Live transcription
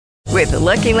With the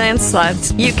Lucky Land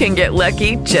Slots, you can get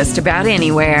lucky just about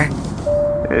anywhere.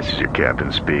 This is your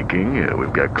captain speaking.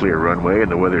 We've got clear runway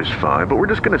and the weather's fine, but we're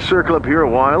just going to circle up here a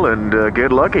while and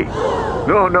get lucky.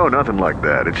 No, nothing like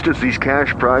that. It's just these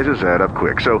cash prizes add up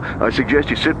quick. So I suggest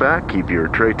you sit back, keep your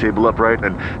tray table upright,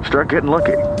 and start getting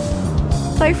lucky.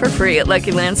 Play for free at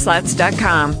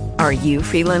LuckyLandSlots.com. Are you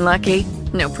feeling lucky?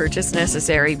 No purchase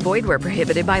necessary. Void where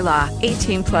prohibited by law.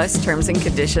 18 plus terms and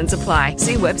conditions apply.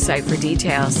 See website for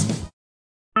details.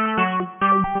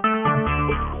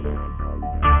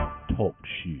 Talk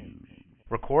shoes.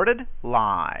 Recorded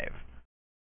live.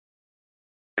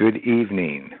 Good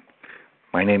evening.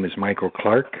 My name is Michael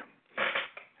Clark,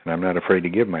 and I'm not afraid to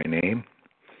give my name.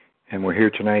 And we're here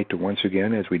tonight to once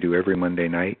again, as we do every Monday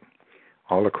night,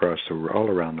 all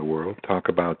around the world, talk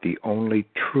about the only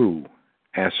true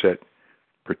asset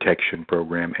protection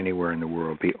program anywhere in the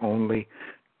world, the only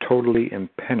totally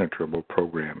impenetrable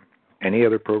program. Any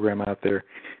other program out there,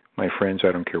 my friends,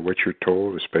 I don't care what you're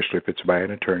told, especially if it's by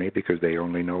an attorney, because they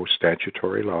only know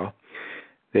statutory law,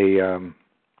 they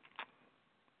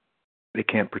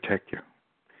can't protect you.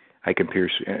 I compare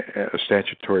a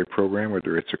statutory program,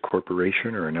 whether it's a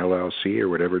corporation or an LLC or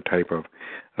whatever type of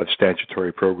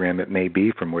statutory program it may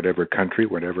be, from whatever country,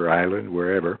 whatever island,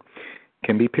 wherever,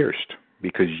 can be pierced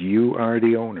because you are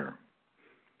the owner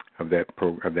of that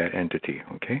entity.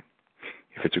 Okay,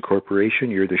 if it's a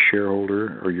corporation, you're the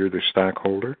shareholder or you're the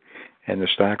stockholder, and the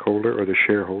stockholder or the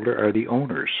shareholder are the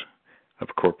owners of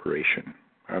a corporation.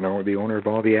 The owner of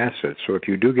all the assets. So if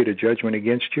you do get a judgment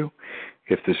against you,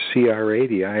 if the CRA,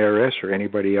 the IRS, or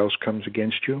anybody else comes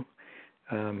against you,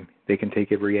 they can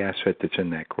take every asset that's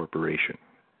in that corporation.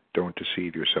 Don't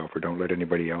deceive yourself, or don't let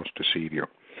anybody else deceive you.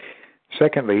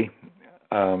 Secondly,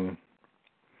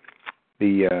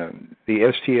 the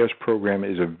STS program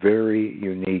is a very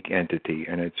unique entity,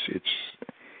 and its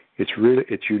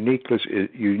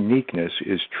uniqueness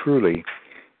is truly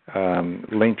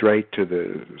linked right to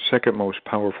the second most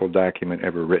powerful document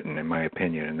ever written, in my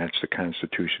opinion, and that's the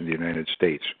Constitution of the United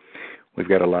States. We've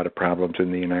got a lot of problems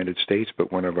in the United States,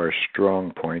 but one of our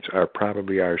strong points,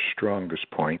 probably our strongest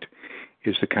point,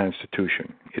 is the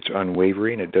Constitution. It's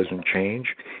unwavering. It doesn't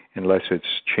change unless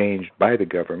it's changed by the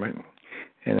government,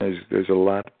 and there's a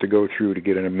lot to go through to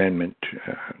get an amendment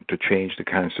to change the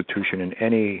Constitution in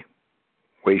any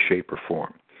way, shape, or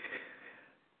form.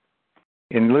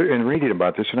 In reading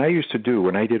about this, and I used to do,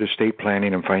 when I did estate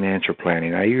planning and financial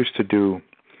planning, I used to do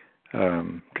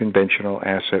conventional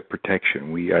asset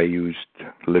protection. I used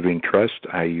living trust,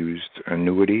 I used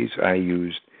annuities, I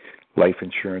used life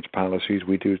insurance policies.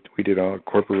 We did all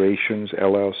corporations,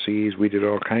 LLCs, we did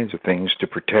all kinds of things to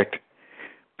protect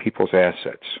people's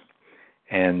assets.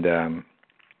 And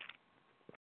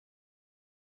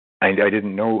I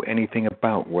didn't know anything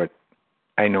about what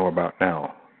I know about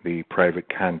now. The private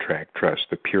contract trust,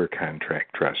 the pure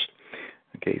contract trust.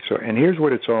 Okay, so and here's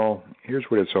what it's all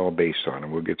based on,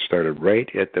 and we'll get started right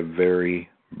at the very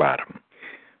bottom.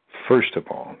 First of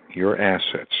all, your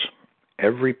assets.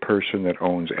 Every person that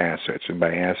owns assets, and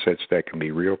by assets that can be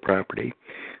real property,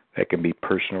 that can be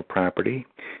personal property,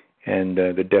 and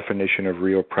the definition of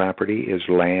real property is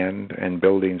land and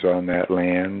buildings on that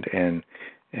land and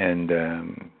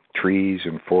trees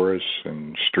and forests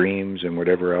and streams and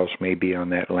whatever else may be on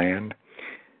that land.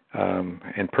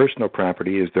 And personal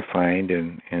property is defined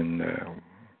in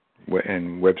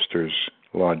Webster's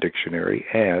Law Dictionary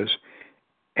as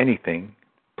anything.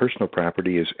 Personal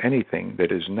property is anything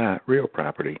that is not real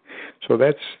property. So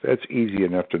that's easy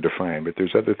enough to define. But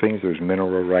there's other things. There's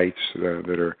mineral rights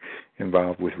that are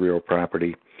involved with real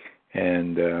property,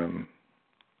 and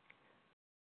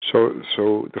So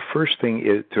the first thing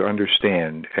is to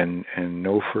understand and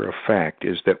know for a fact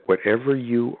is that whatever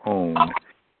you own,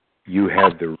 you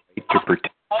have the right to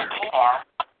protect.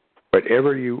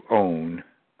 Whatever you own,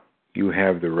 you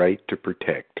have the right to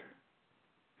protect.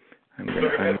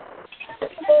 I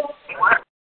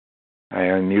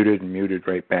unmuted and muted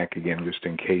right back again just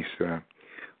in case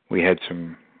we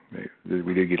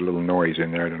did get a little noise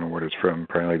in there. I don't know what it's from,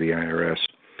 probably the IRS.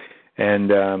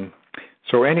 And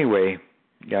so anyway,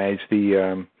 guys,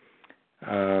 I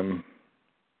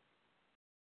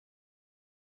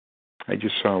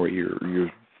just saw what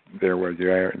there was.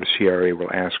 The CRA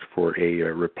will ask for a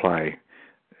reply.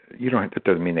 That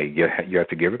doesn't mean that you have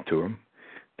to give it to them.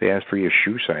 They ask for your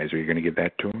shoe size. Are you going to give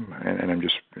that to them?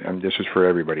 And this is for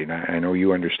everybody. Now, I know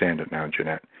you understand it now,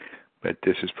 Jeanette, but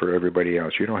this is for everybody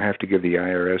else. You don't have to give the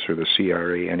IRS or the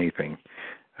CRA anything.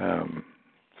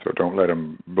 So don't let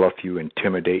them bluff you,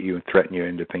 intimidate you, and threaten you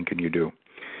into thinking you do.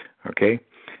 Okay?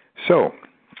 So,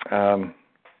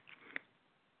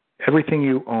 everything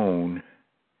you own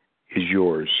is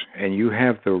yours, and you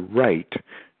have the right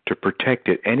to protect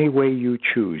it any way you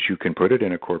choose. You can put it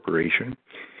in a corporation.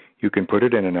 You can put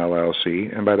it in an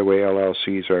LLC. And by the way,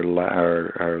 LLCs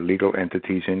are legal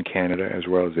entities in Canada as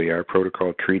well as they are.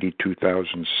 Protocol Treaty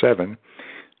 2007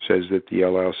 says that the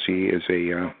LLC is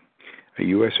a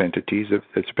U.S. entity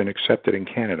that's been accepted in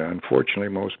Canada. Unfortunately,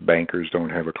 most bankers don't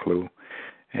have a clue,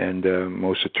 and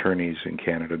most attorneys in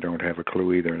Canada don't have a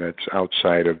clue either. That's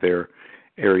outside of their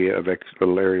area of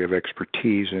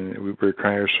expertise, and it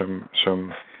requires some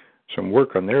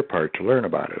work on their part to learn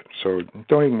about it. So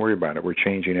don't even worry about it. We're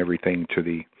changing everything to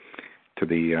the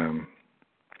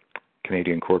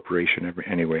Canadian corporation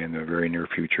anyway in the very near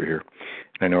future here.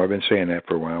 And I know I've been saying that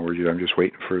for a while. I'm just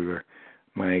waiting for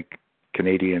my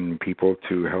Canadian people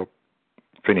to help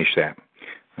finish that.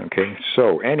 Okay.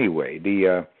 So anyway,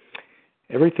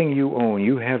 everything you own,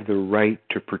 you have the right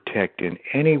to protect in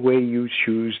any way you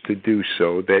choose to do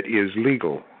so that is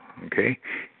legal. Okay.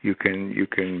 You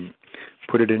can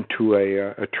put it into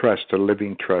a trust, a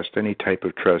living trust, any type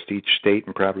of trust. Each state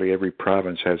and probably every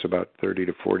province has about 30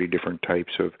 to 40 different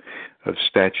types of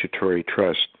statutory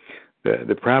trust.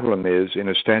 The problem is, in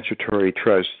a statutory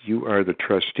trust, you are the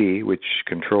trustee, which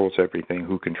controls everything,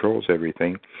 who controls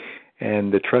everything,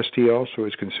 and the trustee also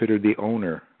is considered the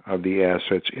owner of the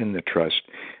assets in the trust,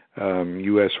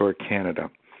 U.S. or Canada.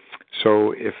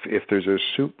 So if there's a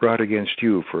suit brought against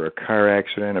you for a car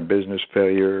accident, a business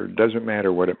failure, doesn't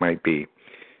matter what it might be,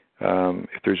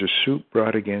 if there's a suit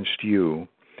brought against you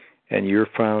and you're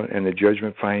found and the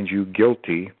judgment finds you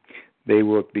guilty, they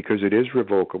will, because it is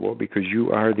revocable, because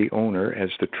you are the owner as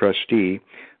the trustee,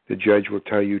 the judge will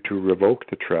tell you to revoke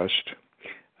the trust,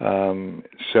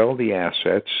 sell the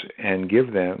assets, and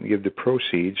give the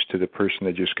proceeds to the person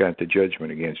that just got the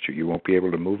judgment against you. You won't be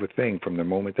able to move a thing from the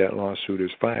moment that lawsuit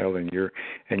is filed and you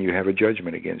have a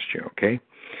judgment against you. Okay,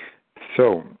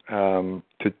 so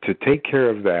to take care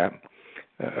of that,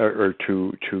 or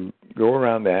to go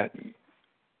around that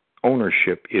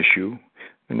ownership issue,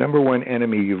 the number one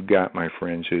enemy you've got, my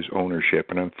friends, is ownership,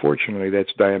 and unfortunately,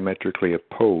 that's diametrically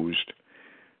opposed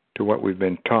to what we've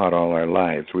been taught all our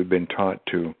lives. We've been taught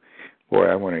to, boy,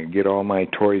 I want to get all my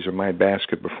toys in my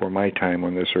basket before my time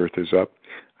on this earth is up.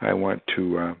 I want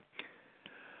to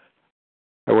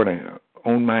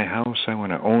own my house. I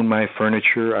want to own my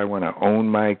furniture. I want to own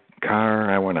my car.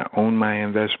 I want to own my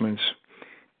investments.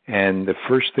 And the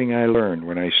first thing I learned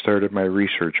when I started my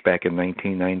research back in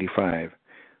 1995,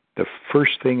 the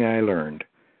first thing I learned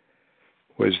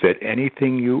was that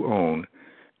anything you own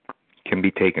can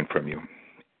be taken from you.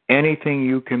 Anything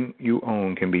you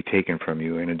own can be taken from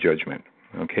you in a judgment,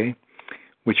 okay?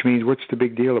 Which means, what's the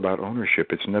big deal about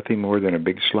ownership? It's nothing more than a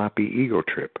big sloppy ego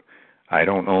trip. I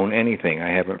don't own anything. I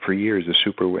haven't for years.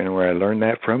 And where I learned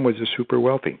that from was the super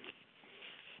wealthy.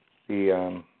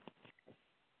 The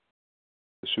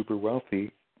super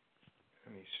wealthy,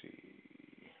 let me see.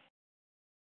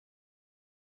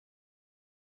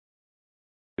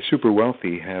 The super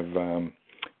wealthy have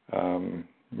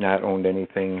not owned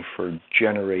anything for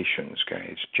generations,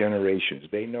 guys. Generations.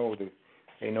 They know the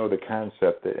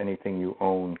concept that anything you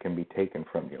own can be taken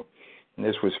from you. And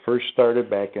this was first started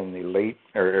back in the late,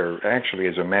 or actually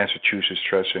as a Massachusetts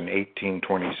trust in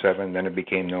 1827. Then it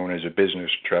became known as a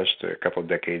business trust a couple of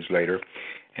decades later.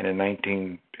 And in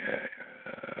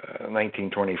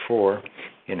 1924,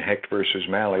 in Hecht versus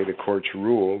Malley, the courts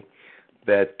ruled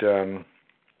that in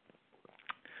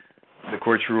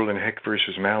Hecht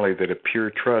versus Malley that a pure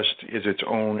trust is its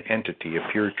own entity. A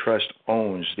pure trust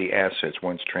owns the assets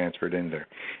once transferred in there.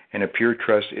 And a pure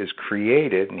trust is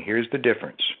created, and here's the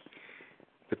difference.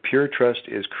 The pure trust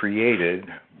is created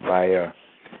via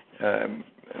a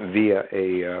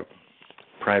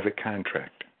private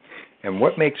contract. And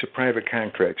what makes a private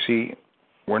contract? See,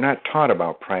 we're not taught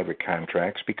about private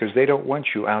contracts because they don't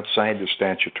want you outside the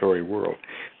statutory world.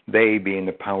 They, being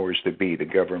the powers that be, the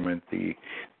government, the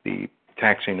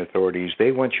taxing authorities,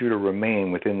 they want you to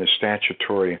remain within the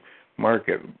statutory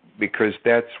market because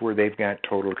that's where they've got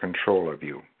total control of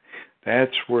you.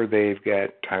 That's where they've got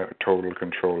total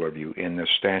control of you. In the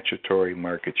statutory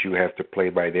markets, you have to play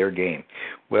by their game.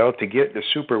 Well, to get the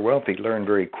super wealthy learned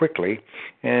very quickly,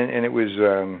 and it was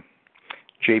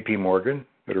J.P. Morgan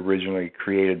that originally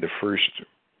created the first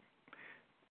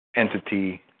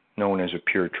entity known as a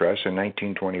pure trust in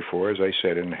 1924, as I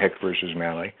said, in Hecht versus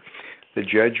Malley. The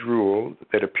judge ruled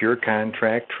that a pure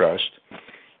contract trust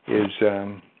is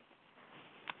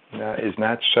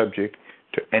not subject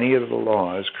to any of the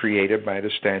laws created by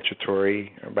the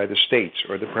statutory, or by the states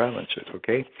or the provinces,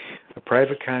 okay? A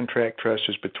private contract trust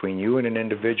is between you and an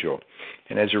individual,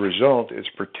 and as a result, it's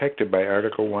protected by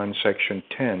Article 1, Section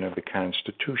 10 of the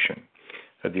Constitution.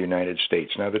 of the United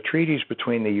States. Now, the treaties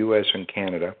between the U.S. and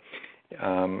Canada,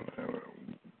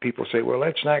 people say, well,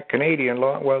 that's not Canadian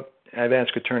law. Well, I've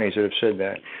asked attorneys that have said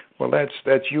that. Well,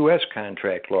 that's U.S.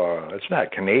 contract law. It's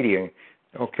not Canadian.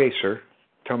 Okay, sir,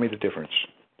 tell me the difference.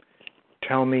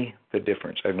 Tell me the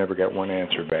difference. I've never got one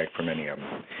answer back from any of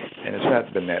them. And it's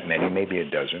not been that many, maybe a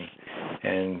dozen,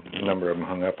 and a number of them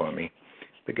hung up on me.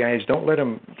 But guys, don't let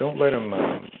them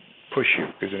push you,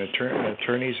 because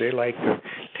attorneys, they like to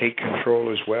take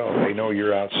control as well. They know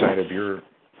you're outside of your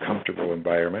comfortable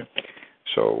environment.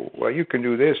 So, well, you can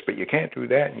do this, but you can't do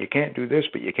that, and you can't do this,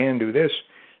 but you can do this.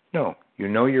 No, you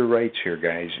know your rights here,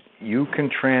 guys. You can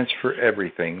transfer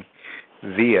everything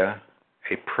via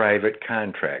a private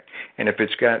contract. And if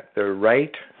it's got the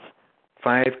right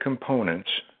 5 components,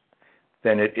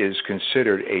 then it is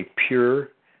considered a pure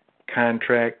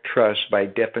contract trust by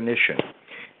definition,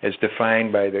 as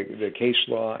defined by the case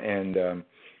law and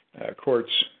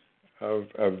courts of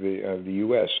the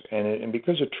U.S. And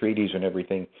because of treaties and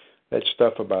everything, that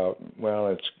stuff about,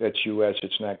 well, that's U.S.,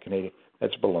 it's not Canadian,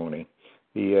 that's baloney.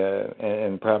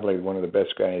 And probably one of the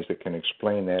best guys that can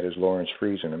explain that is Lawrence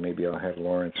Friesen, and maybe I'll have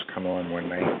Lawrence come on one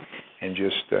night and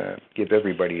just give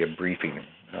everybody a briefing.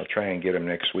 I'll try and get him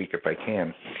next week if I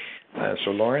can.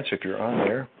 So Lawrence, if you're on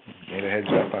there, get a heads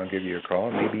up, I'll give you a call.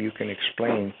 Maybe you can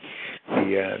explain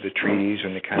the treaties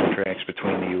and the contracts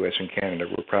between the U.S. and Canada.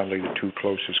 We're probably the 2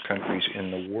 closest countries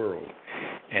in the world,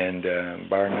 and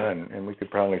bar none. And we could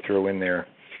probably throw in there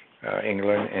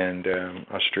England and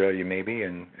Australia maybe,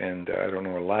 and I don't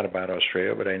know a lot about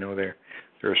Australia, but I know they're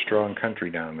a strong country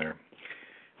down there.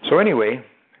 So anyway,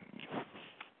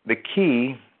 the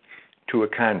key to a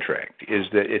contract is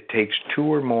that it takes 2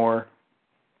 or more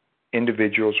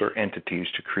individuals or entities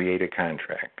to create a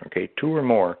contract, okay? 2 or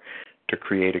more to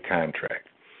create a contract.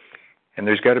 And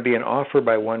there's got to be an offer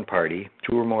by one party,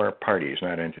 2 or more parties,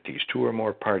 not entities, 2 or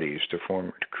more parties to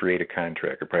create a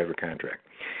contract, a private contract.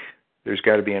 There's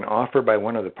got to be an offer by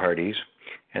one of the parties,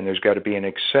 and there's got to be an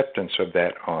acceptance of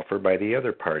that offer by the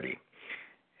other party.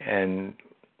 And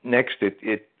next,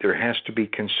 there has to be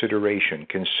consideration.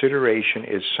 Consideration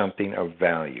is something of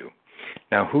value.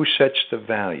 Now, who sets the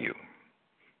value?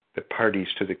 The parties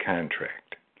to the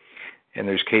contract. And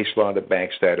there's case law that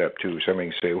backs that up too.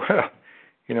 Somebody can say, well,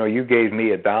 you gave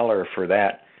me $1 for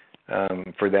that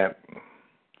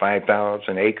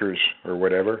 5,000 acres or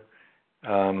whatever.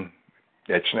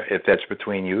 If that's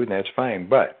between you, then that's fine.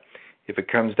 But if it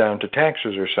comes down to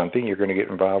taxes or something, you're going to get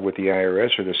involved with the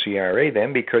IRS or the CRA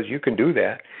then, because you can do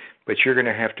that, but you're going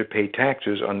to have to pay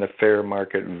taxes on the fair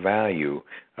market value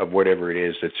of whatever it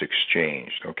is that's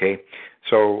exchanged, okay?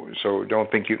 So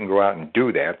don't think you can go out and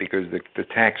do that, because the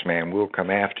tax man will come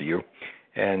after you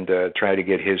and try to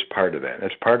get his part of that.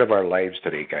 That's part of our lives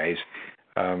today, guys.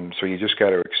 So you just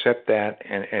got to accept that,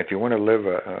 and if you want to live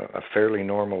a fairly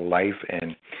normal life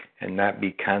and not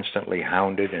be constantly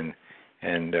hounded, and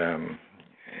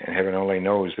heaven only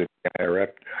knows that the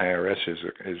IRS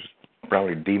is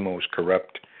probably the most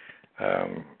corrupt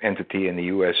entity in the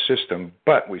U.S. system,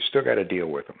 but we still got to deal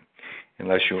with them,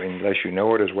 unless you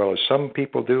know it as well as some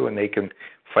people do, and they can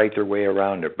fight their way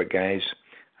around it. But guys,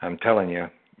 I'm telling you,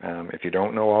 if you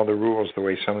don't know all the rules the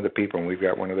way some of the people, and we've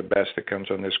got one of the best that comes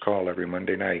on this call every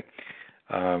Monday night,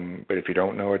 but if you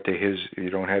don't know it you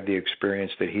don't have the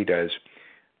experience that he does,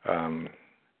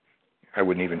 I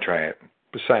wouldn't even try it.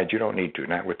 Besides, you don't need to,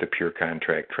 not with the pure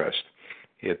contract trust.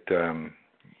 There's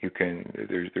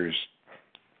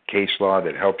case law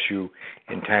that helps you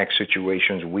in tax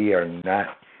situations. We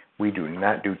do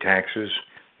not do taxes.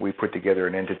 We put together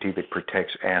an entity that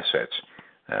protects assets.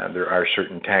 There are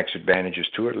certain tax advantages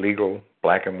to it, legal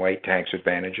black and white tax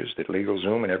advantages that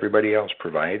LegalZoom and everybody else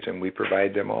provides, and we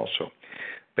provide them also.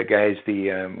 But guys,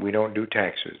 we don't do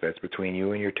taxes. That's between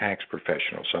you and your tax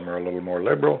professional. Some are a little more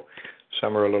liberal,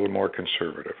 some are a little more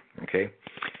conservative, okay?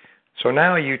 So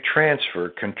now you transfer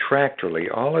contractually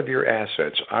all of your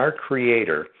assets. Our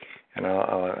creator, and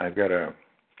I've got a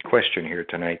question here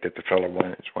tonight that the fellow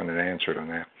wanted answered on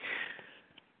that.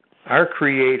 Our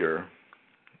creator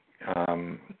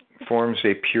forms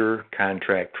a pure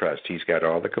contract trust. He's got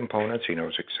all the components. He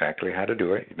knows exactly how to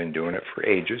do it. He's been doing it for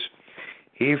ages.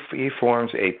 He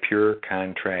forms a pure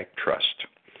contract trust.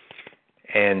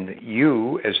 And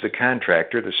you, as the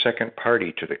contractor, the second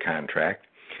party to the contract,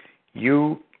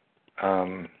 your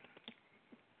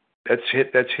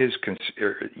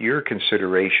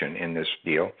consideration in this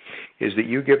deal is that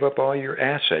you give up all your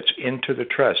assets into the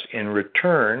trust in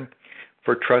return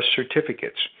for trust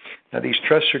certificates. Now, these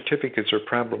trust certificates are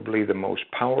probably the most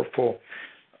powerful,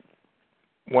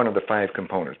 one of the 5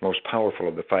 components, most powerful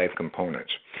of the 5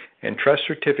 components. And trust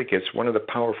certificates, one of the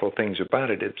powerful things about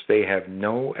it is they have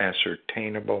no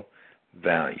ascertainable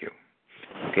value.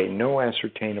 Okay, no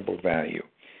ascertainable value.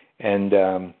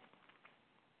 And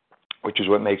which is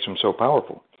what makes them so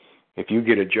powerful. If you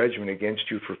get a judgment against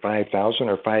you for $5,000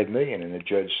 or $5 million, and the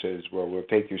judge says, "Well, we'll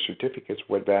take your certificates.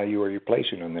 What value are you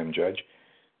placing on them, Judge?"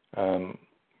 Well,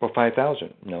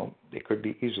 $5,000. No, they could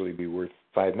easily be worth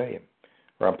 $5 million.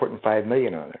 Or I'm putting $5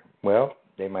 million on there. Well,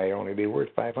 they might only be worth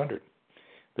 $500.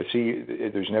 But see,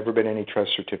 there's never been any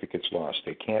trust certificates lost.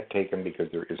 They can't take them because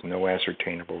there is no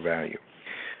ascertainable value.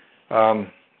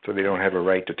 So they don't have a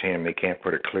right to take them. They can't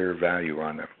put a clear value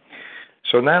on them.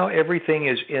 So now everything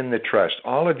is in the trust.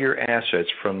 All of your assets,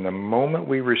 from the moment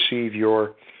we receive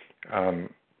from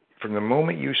the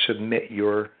moment you submit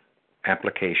your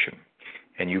application,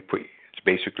 and you put, it's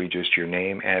basically just your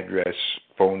name, address,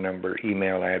 phone number,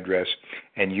 email address,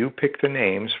 and you pick the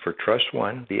names for Trust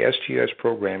 1. The STS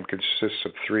program consists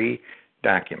of 3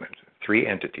 documents, 3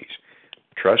 entities.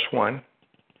 Trust 1,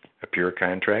 a pure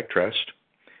contract trust,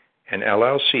 an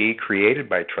LLC created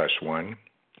by Trust 1,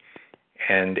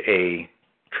 and a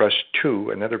Trust 2,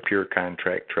 another pure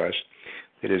contract trust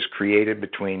that is created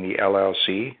between the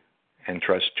LLC and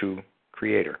Trust 2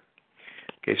 creator.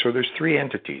 Okay, so there's 3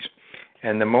 entities.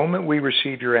 And the moment we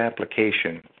receive your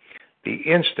application, the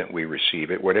instant we receive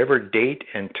it, whatever date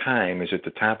and time is at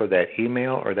the top of that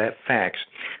email or that fax,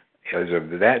 as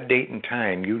of that date and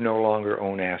time, you no longer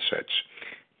own assets.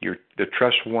 The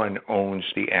Trust 1 owns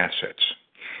the assets.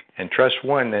 And Trust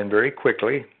 1 then very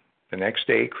quickly, the next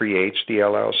day, creates the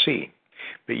LLC.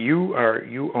 But you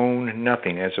own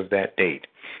nothing as of that date.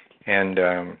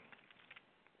 And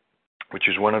which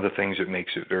is one of the things that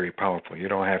makes it very powerful. You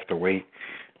don't have to wait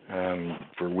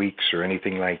for weeks or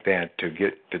anything like that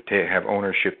to have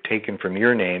ownership taken from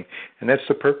your name, and that's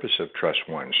the purpose of Trust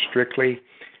 1, strictly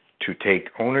to take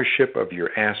ownership of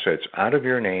your assets out of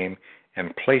your name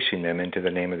and placing them into the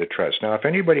name of the trust. Now, if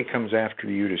anybody comes after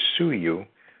you to sue you,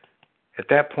 at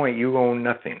that point you own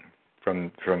nothing.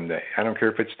 I don't care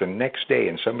if it's the next day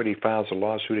and somebody files a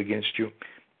lawsuit against you,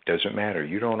 doesn't matter.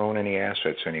 You don't own any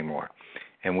assets anymore.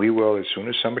 And we will, as soon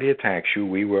as somebody attacks you,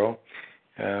 we will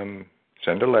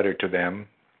send a letter to them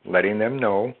letting them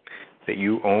know that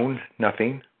you own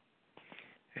nothing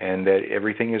and that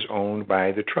everything is owned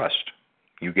by the trust.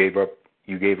 You gave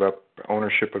up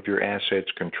ownership of your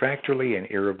assets contractually and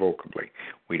irrevocably.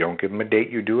 We don't give them a date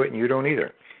you do it, and you don't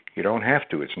either. You don't have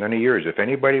to. It's none of yours. If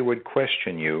anybody would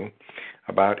question you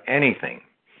about anything,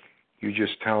 you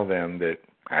just tell them that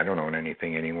I don't own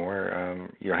anything anymore.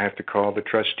 You'll have to call the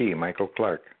trustee, Michael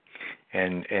Clark.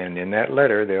 And in that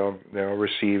letter,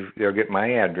 they'll get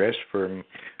my address from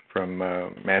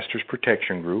Masters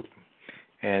Protection Group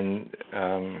and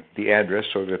the address,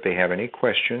 so that if they have any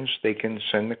questions, they can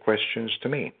send the questions to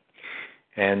me.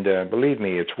 And believe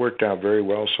me, it's worked out very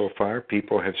well so far.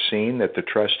 People have seen that the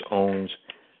trust owns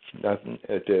nothing.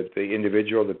 The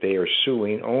individual that they are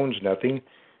suing owns nothing,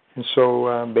 and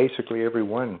so basically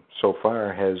everyone so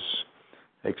far has,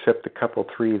 except a couple,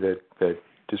 3 that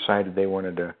decided they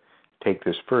wanted to take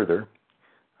this further.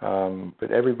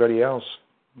 But everybody else,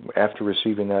 after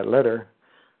receiving that letter,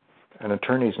 an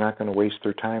attorney's not going to waste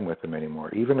their time with them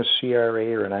anymore. Even a CRA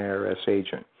or an IRS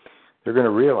agent, they're going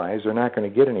to realize they're not going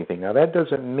to get anything. Now, that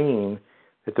doesn't mean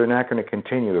that they're not going to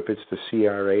continue. If it's the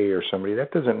CRA or somebody,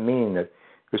 that doesn't mean that.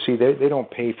 Because see, they don't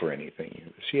pay for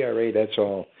anything. The CRA, that's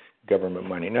all government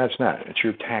money. No, it's not. It's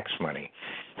your tax money.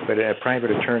 But a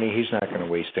private attorney, he's not going to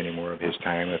waste any more of his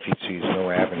time if he sees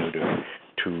no avenue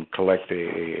to collect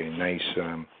a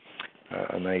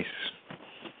nice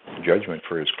judgment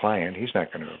for his client. He's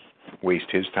not going to waste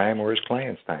his time or his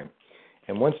client's time.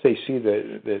 And once they see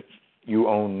that you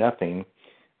own nothing,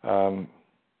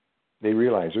 they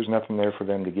realize there's nothing there for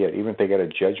them to get. Even if they got a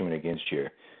judgment against you,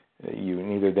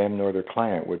 neither them nor their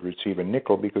client would receive a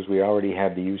nickel, because we already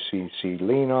have the UCC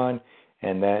lien on,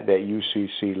 and that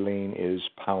UCC lien is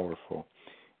powerful.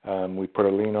 We put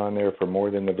a lien on there for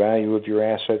more than the value of your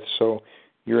assets, so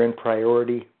you're in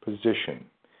priority position.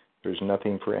 There's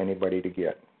nothing for anybody to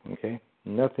get, okay?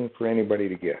 Nothing for anybody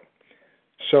to get.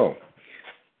 So,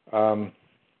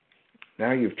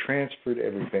 now you've transferred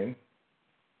everything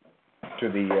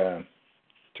to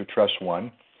Trust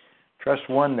 1. Trust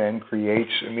 1 then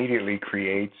immediately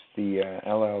creates the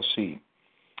LLC,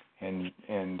 and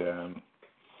the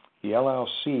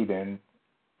LLC then,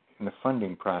 in the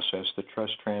funding process, the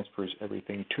trust transfers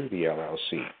everything to the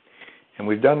LLC, and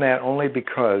we've done that only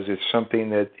because it's something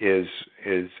that is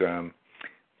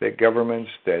that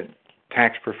governments, that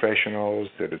tax professionals,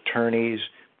 that attorneys,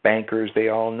 bankers, they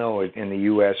all know it in the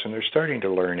U.S. and they're starting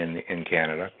to learn in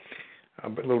Canada. a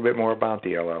little bit more about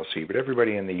the LLC, but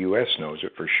everybody in the U.S. knows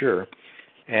it for sure.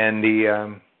 And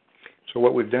so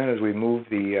what we've done is we moved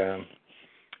the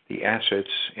assets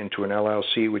into an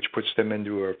LLC, which puts them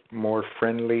into a more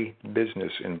friendly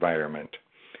business environment.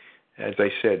 As I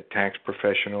said, tax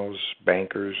professionals,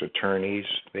 bankers, attorneys,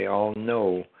 they all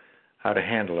know how to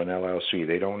handle an LLC.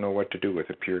 They don't know what to do with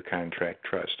a pure contract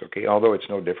trust, okay? Although it's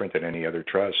no different than any other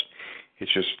trust.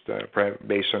 It's just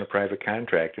based on a private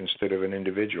contract instead of an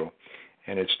individual.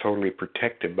 And it's totally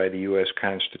protected by the U.S.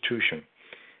 Constitution.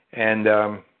 And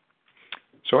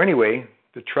so anyway,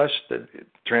 the trust that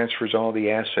transfers all the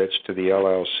assets to the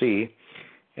LLC,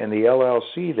 and the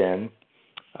LLC then,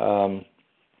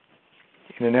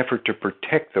 in an effort to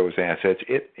protect those assets,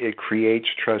 it creates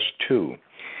Trust 2.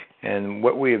 And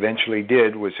what we eventually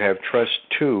did was have Trust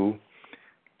 2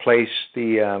 place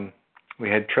we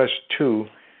had Trust 2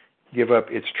 give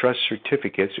up its trust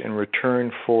certificates in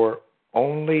return for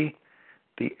only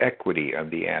the equity of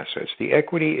the assets. The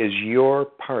equity is your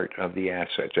part of the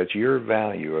assets. That's your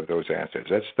value of those assets.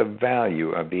 That's the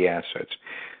value of the assets.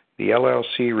 The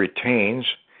LLC retains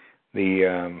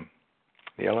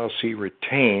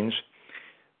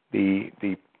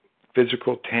the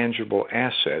physical, tangible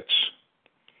assets,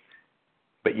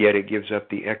 but yet it gives up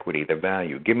the equity, the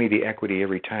value. Give me the equity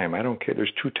every time. I don't care.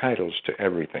 There's two titles to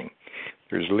everything.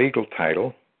 There's legal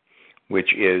title,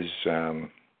 which is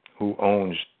who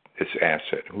owns this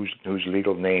asset, whose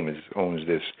legal name owns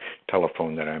this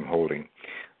telephone that I'm holding.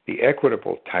 The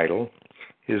equitable title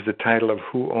is the title of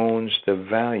who owns the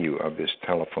value of this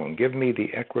telephone. Give me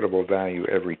the equitable value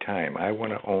every time. I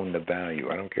want to own the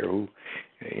value. I don't care who.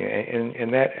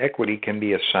 And that equity can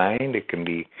be assigned, it can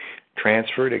be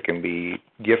transferred, it can be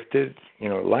gifted. A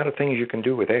lot of things you can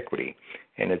do with equity,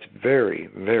 and it's very,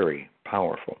 very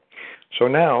powerful. So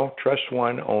now Trust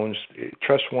 1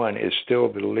 is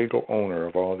still the legal owner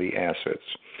of all the assets.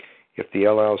 If the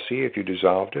LLC, if you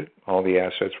dissolved it, all the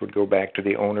assets would go back to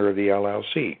the owner of the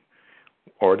LLC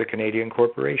or the Canadian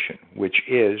corporation, which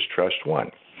is Trust 1.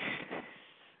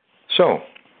 So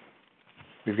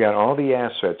we've got all the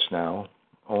assets now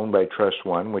owned by Trust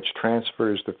 1, which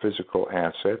transfers the physical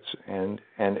assets and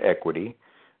equity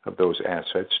of those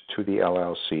assets to the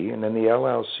LLC, and then the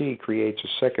LLC creates a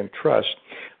second trust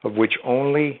of which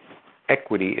only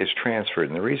equity is transferred.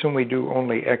 And the reason we do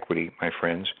only equity, my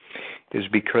friends, is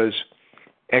because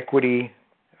equity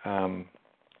and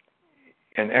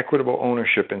equitable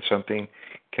ownership in something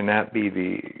cannot be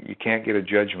you can't get a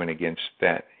judgment against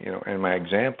that. And my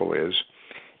example is,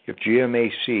 if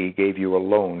GMAC gave you a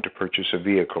loan to purchase a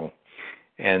vehicle,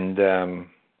 and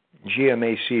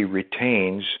GMAC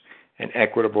retains an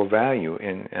equitable value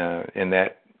in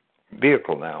that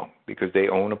vehicle now because they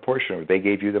own a portion of it. They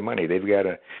gave you the money. They've got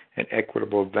an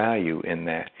equitable value in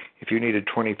that. If you needed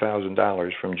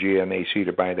 $20,000 from GMAC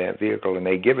to buy that vehicle and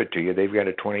they give it to you, they've got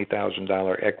a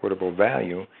 $20,000 equitable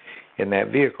value in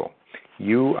that vehicle.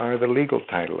 You are the legal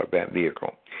title of that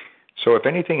vehicle. So if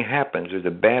anything happens, there's a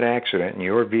bad accident and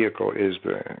your vehicle is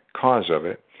the cause of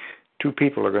it, two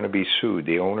people are going to be sued.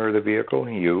 The owner of the vehicle,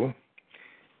 you,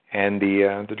 and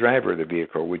the driver of the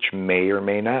vehicle, which may or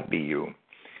may not be you.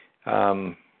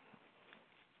 So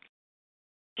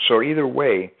either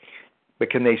way, but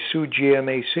can they sue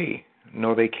GMAC?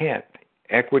 No, they can't.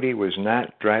 Equity was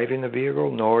not driving the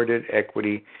vehicle, nor did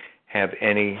equity have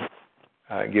any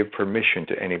give permission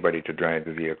to anybody to drive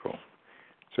the vehicle.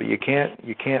 So you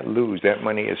can't lose. That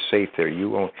money is safe there.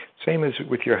 You own. Same as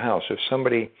with your house.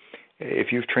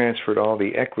 If you've transferred all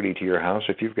the equity to your house,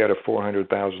 if you've got a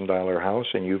 $400,000 house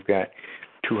and you've got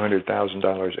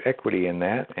 $200,000 equity in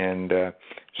that, and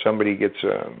somebody gets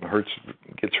hurt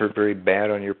very bad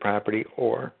on your property,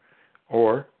 or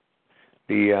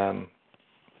the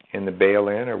in the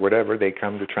bail-in or whatever, they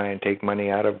come to try and take money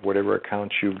out of whatever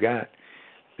accounts you've got.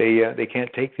 They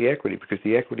can't take the equity because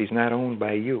the equity is not owned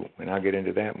by you, and I'll get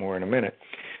into that more in a minute.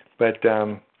 But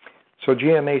so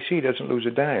GMAC doesn't lose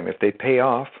a dime if they pay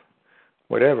off.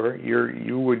 Whatever,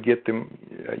 you would get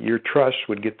your trust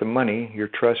would get the money. Your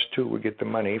trust too would get the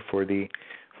money for the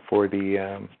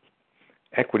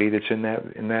equity that's in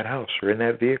that house or in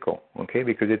that vehicle. Okay,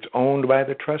 because it's owned by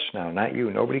the trust now, not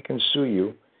you. Nobody can sue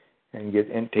you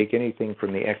and take anything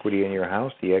from the equity in your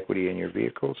house, the equity in your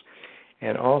vehicles,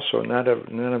 and also none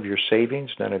of your savings,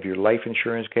 none of your life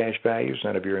insurance cash values,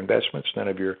 none of your investments, none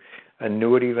of your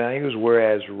annuity values.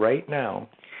 Whereas right now,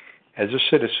 as a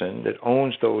citizen that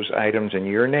owns those items in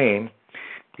your name,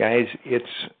 guys,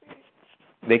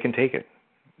 they can take it.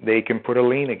 They can put a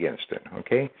lien against it,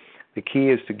 okay? The key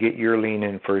is to get your lien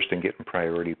in first and get in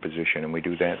priority position, and we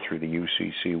do that through the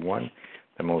UCC-1,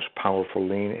 the most powerful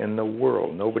lien in the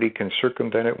world. Nobody can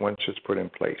circumvent it once it's put in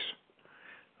place.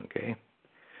 Okay?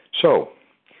 So,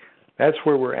 that's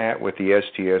where we're at with the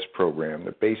STS program,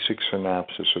 the basic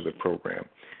synopsis of the program.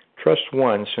 Trust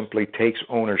One simply takes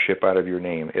ownership out of your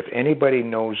name. If anybody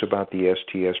knows about the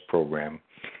STS program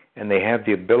and they have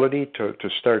the ability to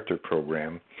start their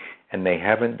program and they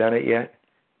haven't done it yet,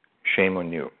 shame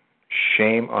on you.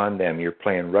 Shame on them. You're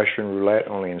playing Russian roulette,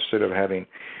 only instead of having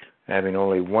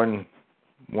only one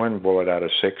bullet out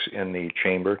of 6 in the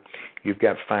chamber, you've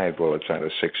got 5 bullets out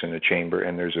of 6 in the chamber,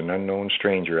 and there's an unknown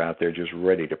stranger out there just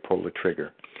ready to pull the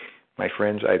trigger. My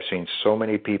friends, I've seen so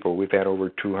many people. We've had over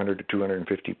 200 to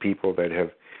 250 people that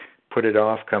have put it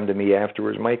off, come to me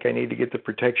afterwards, Mike, I need to get the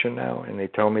protection now, and they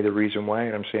tell me the reason why,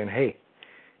 and I'm saying, hey,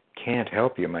 can't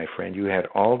help you, my friend. You had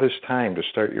all this time to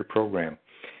start your program,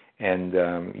 and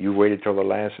you waited till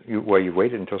you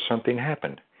waited until something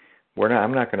happened.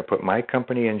 I'm not going to put my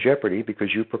company in jeopardy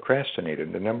because you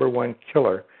procrastinated. The number one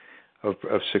killer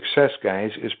of success, guys,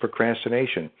 is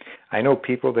procrastination. I know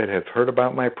people that have heard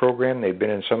about my program. They've been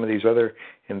in some of these other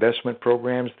investment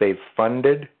programs. They've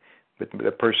funded, but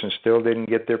the person still didn't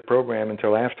get their program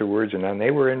until afterwards, and then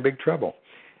they were in big trouble.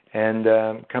 And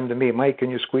come to me, Mike, can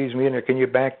you squeeze me in there? Can you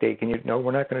backdate? No,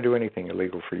 we're not going to do anything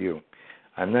illegal for you.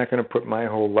 I'm not going to put my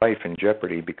whole life in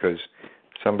jeopardy because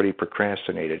somebody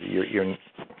procrastinated.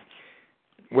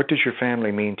 What does your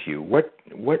family mean to you? What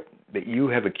that you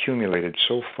have accumulated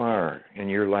so far in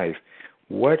your life,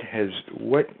 what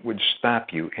would stop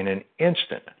you in an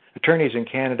instant? Attorneys in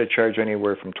Canada charge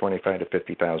anywhere from $25,000 to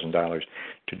 $50,000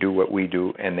 to do what we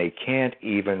do, and they can't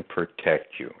even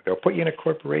protect you. They'll put you in a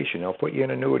corporation. They'll put you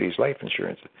in annuities, life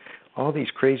insurance, all these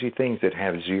crazy things that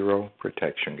have zero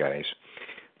protection, guys.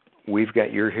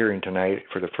 You're hearing tonight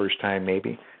for the first time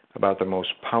maybe about the most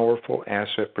powerful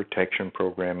asset protection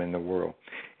program in the world.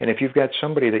 And if you've got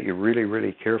somebody that you really,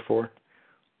 really care for,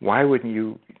 why wouldn't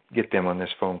you get them on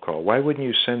this phone call? Why wouldn't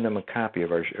you send them a copy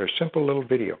of our simple little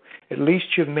video? At least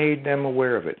you've made them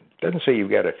aware of it. It doesn't say you've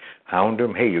got to hound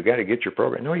them, hey, you've got to get your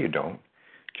program. No, you don't.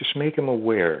 Just make them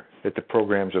aware that the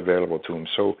program's available to them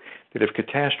so that if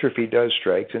catastrophe does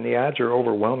strike, and the odds are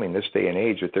overwhelming this day and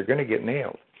age that they're going to get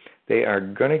nailed. They are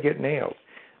going to get nailed.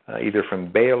 Either from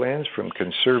bail-ins, from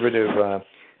from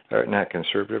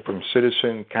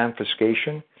citizen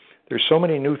confiscation. There's so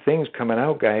many new things coming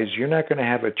out, guys. You're not going to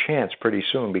have a chance pretty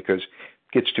soon because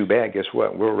it gets too bad. Guess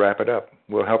what? We'll wrap it up.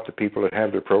 We'll help the people that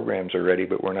have their programs already,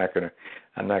 but I'm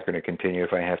not going to continue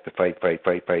if I have to fight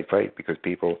because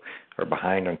people are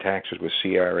behind on taxes with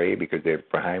CRA, because they're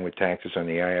behind with taxes on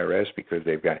the IRS, because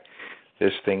they've got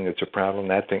this thing that's a problem,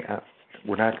 that thing.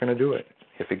 We're not going to do it.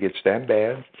 If it gets that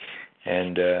bad,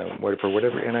 and for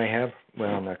whatever, and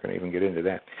I'm not going to even get into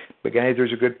that. But guys,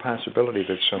 there's a good possibility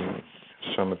that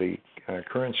some of the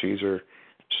currencies are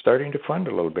starting to fund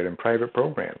a little bit in private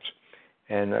programs.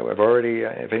 And I've already,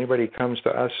 if anybody comes to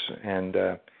us and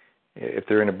if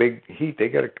they're in a big heat, they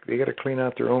got to clean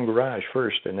out their own garage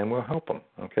first, and then we'll help them.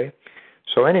 Okay.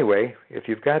 So anyway, if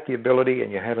you've got the ability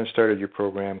and you haven't started your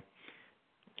program,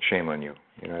 shame on you.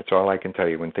 That's all I can tell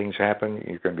you. When things happen,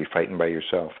 you're going to be fighting by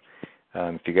yourself.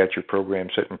 If you got your program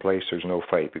set in place, there's no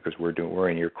fight because we're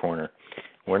in your corner.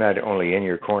 We're not only in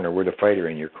your corner, we're the fighter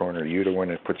in your corner. You're the one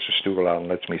that puts the stool out and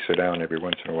lets me sit down every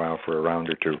once in a while for a round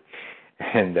or two,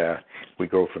 and we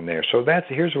go from there. So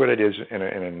here's what it is in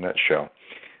a nutshell.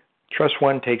 Trust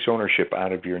One takes ownership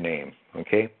out of your name,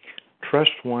 okay?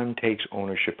 Trust One takes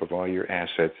ownership of all your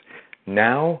assets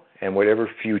now and whatever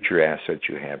future assets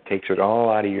you have. Takes it all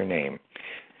out of your name.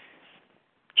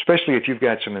 Especially if you've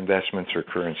got some investments or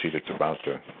currency that's about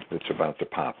to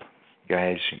pop.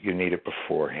 Guys, you need it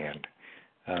beforehand.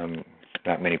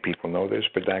 Not many people know this,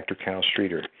 but Dr. Cal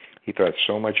Streeter, he thought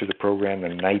so much of the program the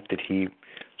night that he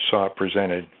saw it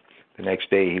presented. The next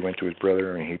day he went to his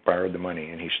brother and he borrowed the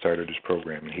money and he started his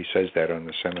program. And he says that on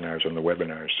the seminars, on the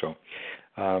webinars. So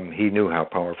he knew how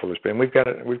powerful it's been. We've got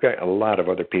a lot of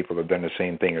other people that have done the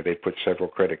same thing, or they put several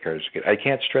credit cards together. I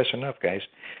can't stress enough, guys.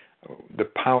 The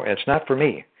power. It's not for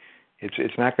me.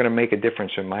 It's not going to make a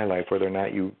difference in my life whether or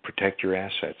not you protect your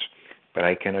assets. But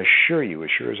I can assure you, as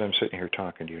sure as I'm sitting here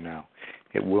talking to you now,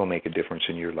 it will make a difference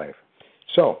in your life.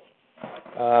 So,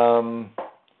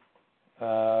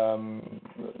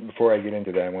 before I get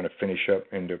into that, I want to finish up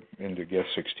into guest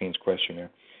 16's question there.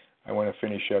 I want to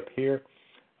finish up here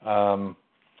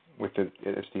with the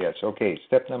STS. Okay,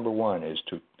 step number 1 is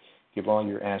to give all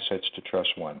your assets to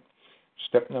Trust One.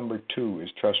 Step number 2 is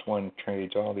Trust One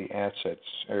trades all the assets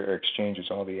or exchanges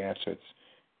all the assets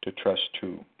to Trust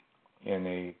Two in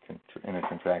a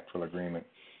contractual agreement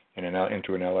into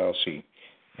an LLC.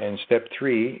 And step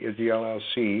 3 is the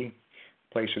LLC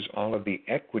places all of the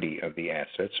equity of the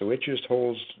assets, so it just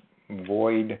holds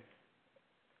void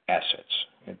assets.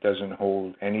 It doesn't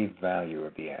hold any value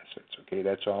of the assets. Okay,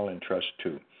 that's all in Trust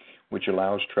 2, which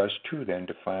allows Trust 2 then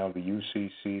to file the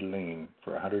UCC lien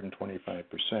for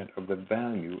 125% of the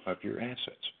value of your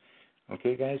assets.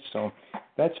 Okay, guys, so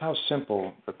that's how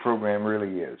simple the program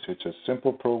really is. It's a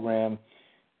simple program,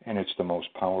 and it's the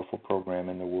most powerful program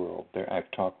in the world. I've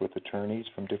talked with attorneys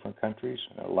from different countries,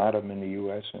 a lot of them in the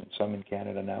U.S. and some in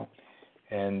Canada now,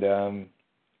 and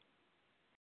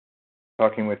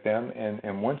talking with them,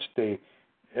 and once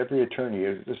every attorney,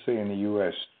 let's say in the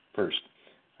U.S. first,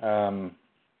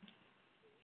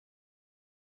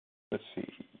 let's see,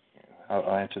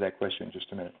 I'll answer that question in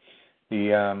just a minute.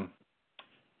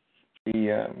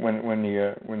 When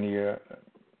the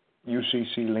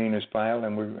UCC lien is filed,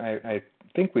 and I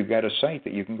think we've got a site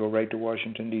that you can go right to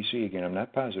Washington, D.C. again. I'm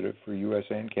not positive for U.S.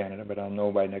 and Canada, but I'll know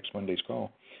by next Monday's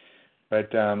call.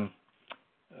 But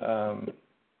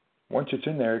once it's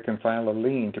in there, it can file a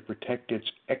lien to protect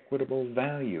its equitable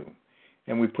value.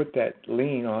 And we put that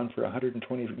lien on for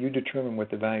 120. You determine what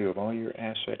the value of all your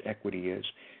asset equity is,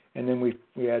 and then we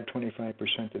add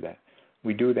 25% to that.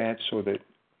 We do that so that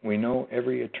we know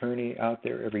every attorney out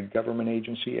there, every government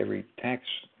agency, every tax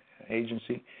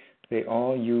agency, they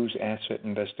all use asset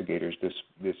investigators this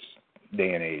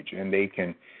day and age, and they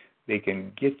can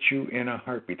get you in a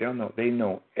heartbeat. They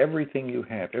know everything you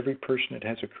have, every person that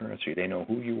has a currency. They know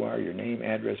who you are, your name,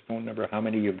 address, phone number, how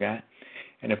many you've got,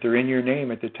 and if they're in your name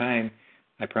at the time,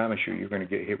 I promise you're going to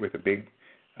get hit with a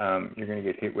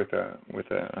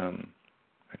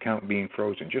account being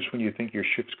frozen. Just when you think your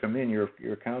ships come in, your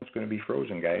account's going to be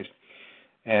frozen, guys.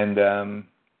 And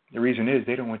the reason is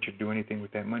they don't want you to do anything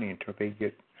with that money until they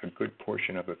get a good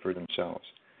portion of it for themselves.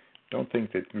 Don't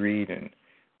think that greed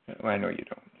I know you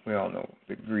don't. We all know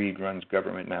that greed runs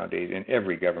government nowadays, and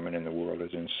every government in the world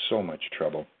is in so much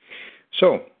trouble.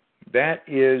 So that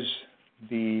is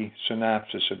the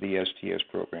synopsis of the STS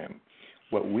program.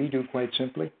 What we do, quite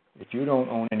simply, if you don't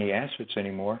own any assets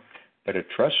anymore, but a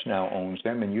trust now owns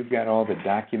them, and you've got all the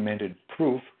documented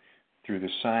proof through the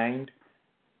signed,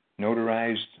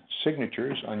 notarized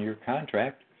signatures on your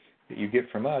contract that you get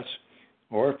from us,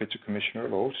 or if it's a commissioner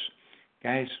of oaths,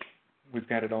 guys, we've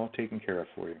got it all taken care of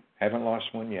for you. Haven't lost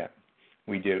one yet.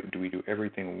 We do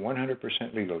everything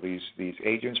 100% legal. These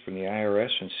agents from the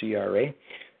IRS and CRA,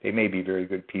 they may be very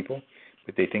good people,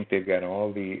 but they think they've got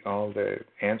all the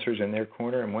answers in their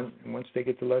corner, and once they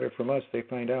get the letter from us, they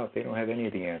find out they don't have any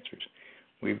of the answers.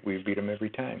 We beat them every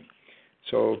time.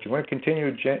 So if you want to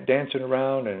continue dancing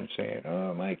around and saying,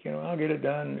 "Oh, Mike, I'll get it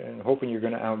done," and hoping you're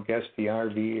going to outguess the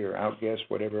RV or outguess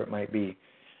whatever it might be,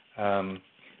 and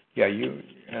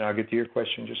I'll get to your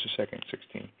question in just a second,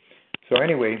 16. So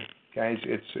anyway, guys,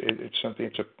 it's something.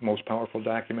 It's the most powerful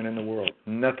document in the world.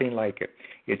 Nothing like it.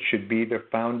 It should be the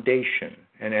foundation.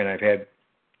 And I've had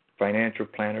financial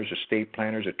planners, estate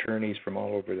planners, attorneys from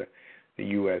all over the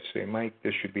U.S. say, "Mike,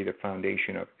 this should be the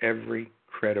foundation of every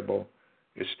credible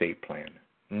estate plan.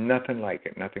 Nothing like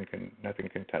it. Nothing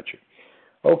can touch it."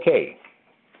 Okay,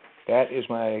 that is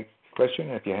my question.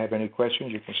 If you have any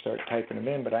questions, you can start typing them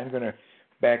in. But I'm going to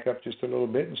back up just a little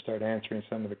bit and start answering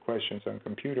some of the questions on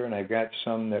computer. And I've got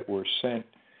some that were sent.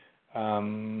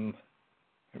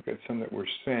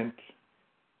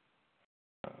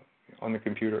 On the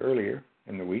computer earlier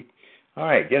in the week. All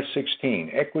right, guess 16.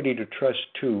 Equity to Trust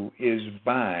 2 is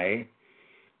by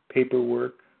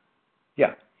paperwork.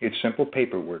 Yeah, it's simple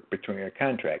paperwork between a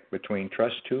contract between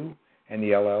Trust 2 and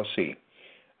the LLC.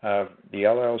 The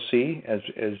LLC, as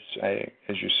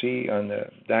you see on the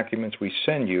documents we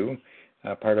send you,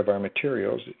 part of our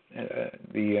materials,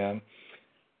 the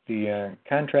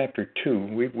contractor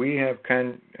 2, we have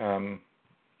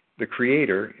the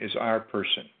creator is our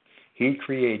person. He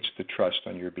creates the trust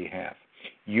on your behalf.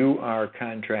 You are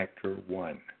contractor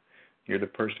 1. You're the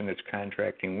person that's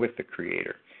contracting with the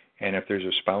creator. And if there's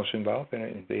a spouse involved,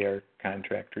 then they are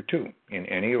contractor 2 in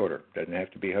any order. Doesn't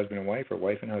have to be husband and wife or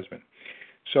wife and husband.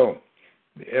 So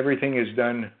everything is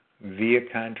done via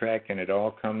contract, and it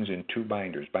all comes in 2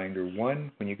 binders. Binder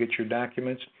 1, when you get your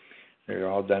documents, they're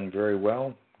all done very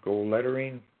well. Gold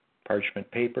lettering, parchment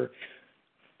paper.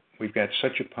 We've got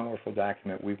such a powerful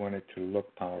document, we want it to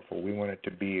look powerful. We want it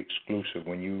to be exclusive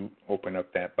when you open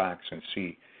up that box and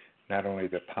see not only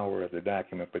the power of the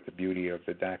document, but the beauty of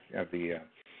the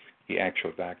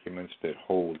actual documents that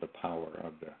hold the power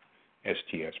of the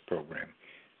STS program.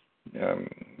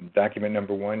 Document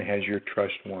number 1 has your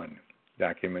Trust 1.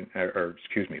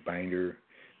 Binder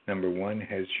number 1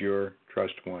 has your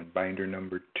Trust 1. Binder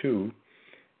number 2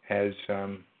 has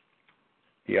the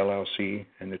LLC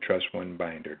and the Trust 1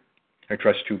 binder.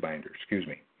 Trust 2 binder,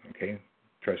 okay?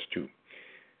 Trust 2.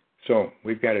 So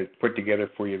we've got it put together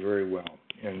for you very well.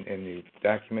 in the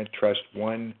document Trust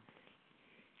 1,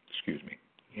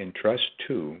 in Trust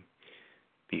 2,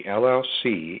 the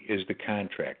LLC is the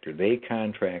contractor. They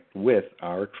contract with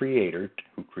our creator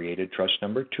who created Trust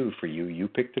number 2 for you. You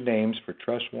pick the names for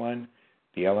Trust 1,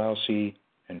 the LLC,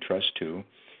 and Trust 2.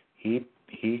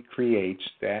 He creates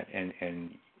that,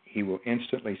 and he will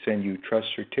instantly send you trust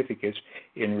certificates.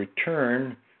 In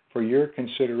return for your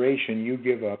consideration, you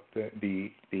give up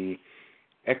the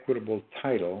equitable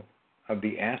title of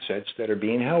the assets that are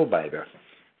being held by the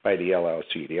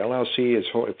LLC. The LLC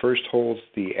first holds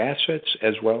the assets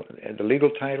as well, the legal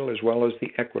title as well as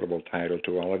the equitable title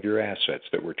to all of your assets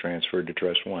that were transferred to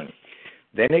Trust 1.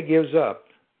 Then it gives up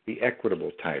the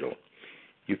equitable title.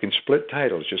 You can split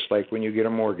titles just like when you get a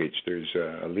mortgage. There's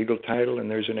a legal title and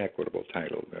there's an equitable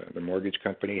title. The mortgage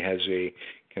company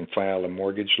can file a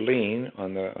mortgage lien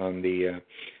on the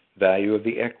value of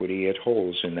the equity it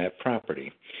holds in that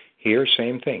property. Here,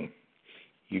 same thing.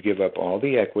 You give up all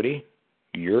the equity,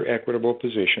 your equitable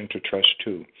position, to Trust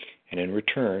 2. And in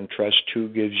return, Trust 2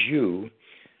 gives you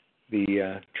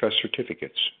the trust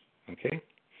certificates. Okay?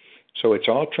 So it's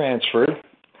all transferred.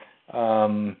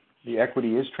 The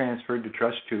equity is transferred to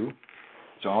Trust 2.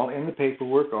 It's all in the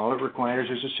paperwork. All it requires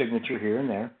is a signature here and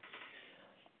there.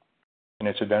 And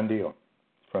it's a done deal.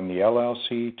 From the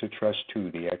LLC to Trust 2,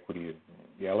 the equity,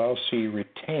 the LLC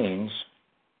retains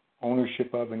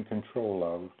ownership of and control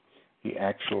of the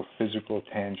actual physical,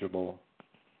 tangible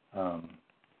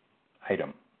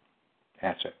item,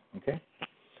 asset. Okay?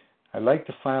 I'd like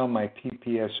to file my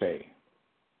PPSA.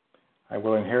 I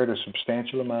will inherit a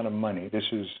substantial amount of money.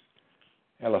 This is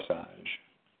Elisage.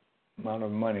 Amount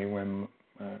of money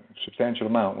substantial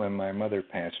amount when my mother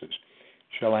passes.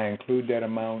 Shall I include that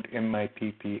amount in my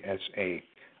PPSA?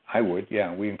 I would,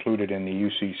 yeah. We include it in the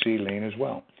UCC lien as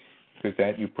well. Because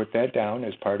that you put that down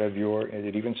as part of your,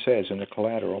 it even says in the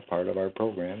collateral part of our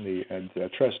program, the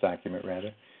trust document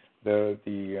rather,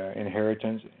 the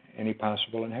inheritance, any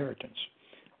possible inheritance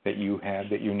that you have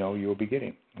that you know you'll be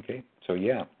getting. Okay? So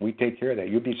yeah, we take care of that.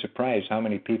 You'll be surprised how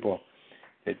many people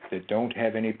that don't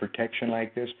have any protection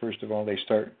like this. First of all, they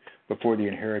start before the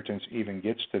inheritance even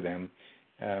gets to them.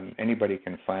 Anybody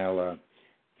can file a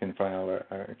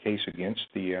case against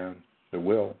the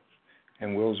will,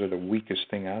 and wills are the weakest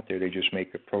thing out there. They just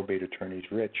make the probate attorneys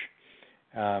rich.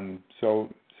 So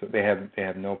they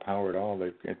have no power at all.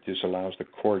 It just allows the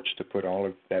courts to put all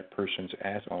of that person's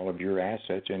all of your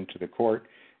assets into the court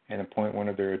and appoint one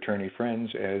of their attorney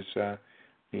friends as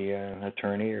the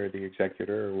attorney or the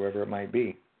executor or whoever it might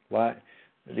be.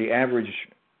 The average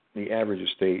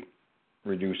estate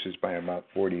reduces by about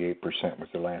 48% was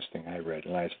the last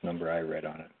number I read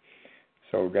on it.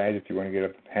 So guys, if you want to get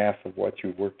up half of what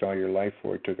you've worked all your life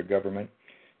for to the government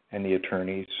and the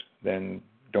attorneys, then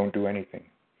don't do anything.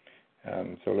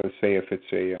 So let's say if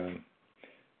it's a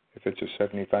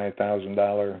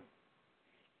 $75,000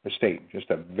 estate, just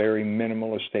a very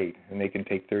minimal estate, and they can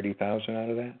take $30,000 out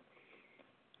of that.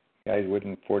 Guys,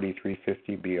 wouldn't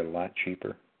 $4,350 be a lot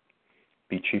cheaper?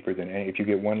 Be cheaper than any. If you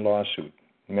get one lawsuit,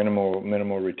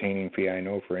 minimal retaining fee. I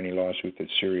know for any lawsuit that's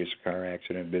serious, car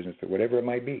accident, business, whatever it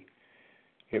might be,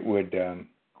 it would.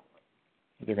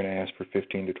 They're going to ask for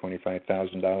 $15,000 to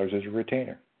 $25,000 as a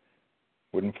retainer.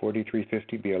 Wouldn't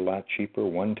 $4,350 be a lot cheaper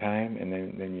one time, and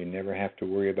then you never have to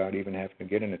worry about even having to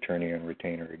get an attorney on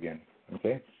retainer again?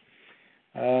 Okay.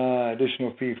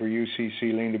 Additional fee for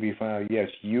UCC lien to be filed. Yes,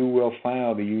 you will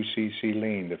file the UCC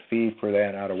lien. The fee for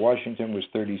that out of Washington was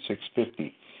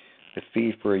 $36.50. The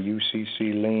fee for a UCC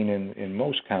lien in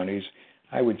most counties,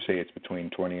 I would say it's between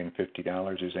 $20 and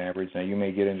 $50 is average. Now you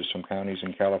may get into some counties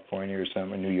in California or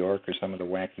some in New York or some of the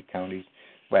wacky counties,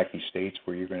 wacky states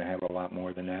where you're going to have a lot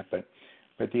more than that. But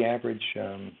the average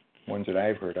ones that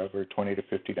I've heard of are $20 to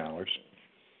 $50.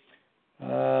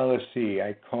 Let's see.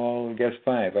 Guess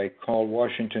 5. I called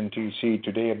Washington, D.C.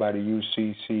 today about a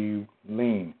UCC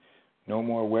lien. No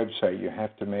more website. You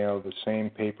have to mail the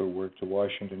same paperwork to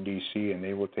Washington, D.C., and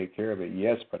they will take care of it.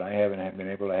 Yes, but I haven't been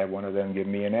able to have one of them give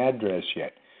me an address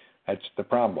yet. That's the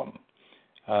problem.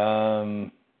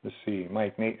 Let's see.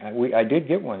 Mike, Nate, I did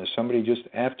get one. Somebody just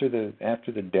after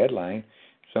the deadline,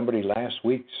 somebody last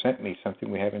week sent me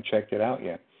something. We haven't checked it out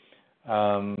yet.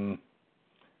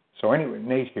 So anyway,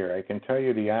 Nate here, I can tell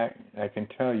you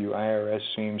IRS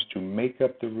seems to make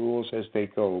up the rules as they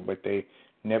go, but they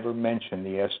never mention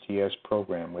the STS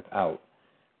program. Without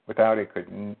it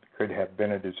could have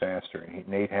been a disaster.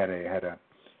 Nate had a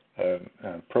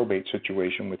probate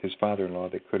situation with his father-in-law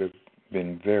that could have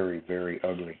been very, very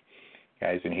ugly,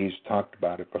 guys, and he's talked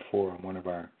about it before on one of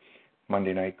our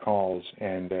Monday night calls,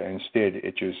 and instead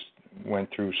it just went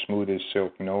through smooth as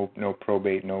silk. No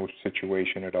probate, no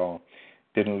situation at all.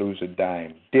 Didn't lose a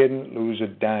dime. Didn't lose a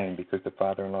dime because the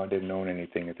father-in-law didn't own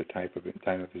anything at the time of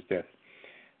his death.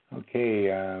 Okay,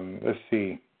 let's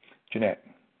see. Jeanette,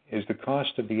 is the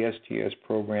cost of the STS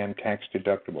program tax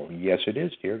deductible? Yes, it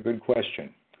is, dear. Good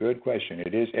question. Good question.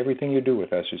 It is. Everything you do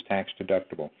with us is tax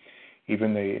deductible.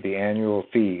 Even the annual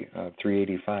fee of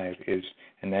 $385 is,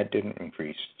 and that didn't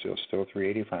increase. Still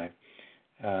 $385.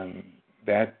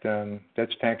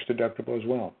 That's tax deductible as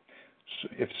well. So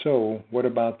if so, what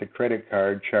about the credit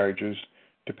card charges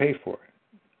to pay for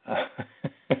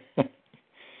it?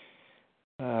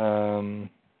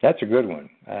 That's a good one.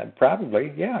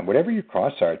 Probably, yeah. Whatever your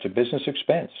costs are, it's a business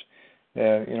expense.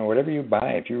 Whatever you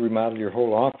buy. If you remodel your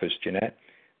whole office, Jeanette,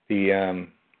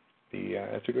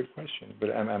 that's a good question.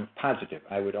 But I'm positive.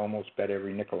 I would almost bet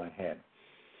every nickel I had.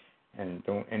 And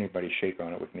don't anybody shake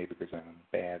on it with me because I'm a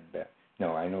bad bet.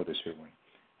 No, I know this here one.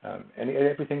 And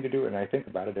everything to do, and I think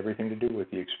about it, everything to do with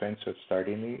the expense of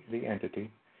starting the entity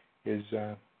is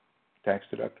tax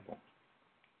deductible.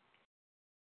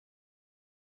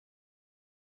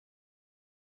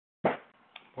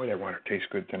 Boy, that water tastes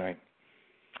good tonight.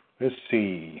 Let's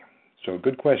see. So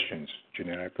good questions,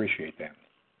 Jeanette. I appreciate that.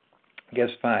 Guess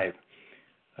 5.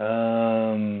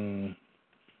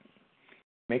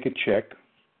 Make a check.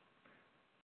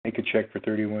 Make a check for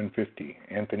 $31.50.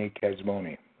 Anthony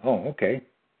Casboni. Oh, okay.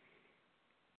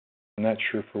 I'm not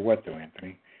sure for what though,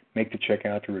 Anthony. Make the check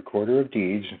out to Recorder of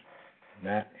Deeds,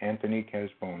 not Anthony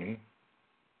Casboni.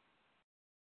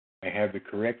 I have the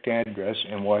correct address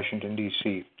in Washington,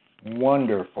 D.C.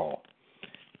 Wonderful.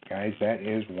 Guys, that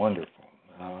is wonderful.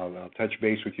 I'll touch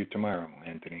base with you tomorrow,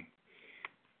 Anthony.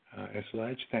 It's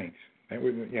large thanks.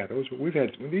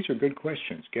 These are good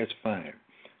questions. Guess 5.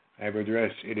 I have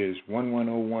address. It is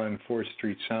 1101 4th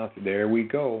Street South. There we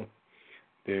go.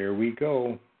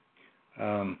 Hold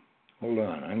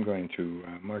on. I'm going to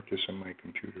mark this on my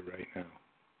computer right now.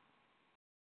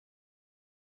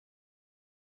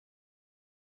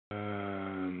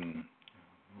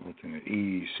 Alternate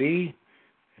EC,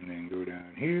 and then go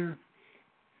down here,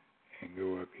 and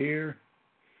go up here.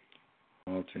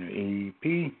 Alternate EP.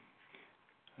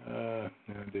 No,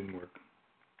 it didn't work.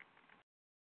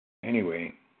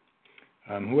 Anyway,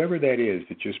 whoever that is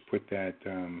that just put that,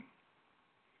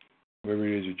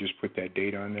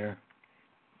 date on there,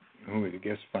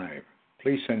 guess 5.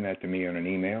 Please send that to me on an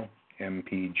email,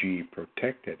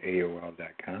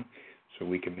 mpgprotect@aol.com, so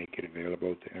we can make it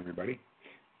available to everybody.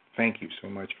 Thank you so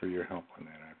much for your help on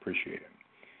that. I appreciate it.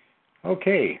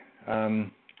 Okay,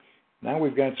 now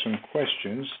we've got some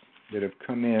questions that have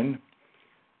come in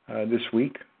this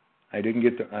week. I didn't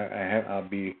get to. I'll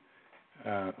be.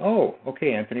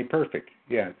 Okay, Anthony, perfect.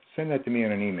 Yeah, send that to me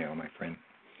on an email, my friend.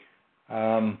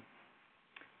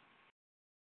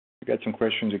 We got some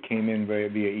questions that came in via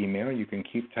email. You can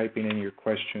keep typing in your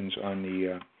questions on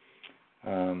the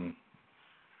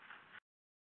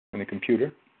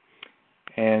computer.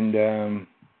 And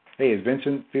hey, is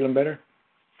Vincent feeling better?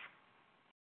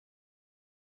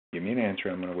 Give me an answer.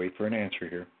 I'm going to wait for an answer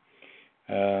here.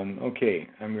 Okay,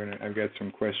 I've got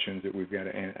some questions that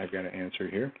I've got to answer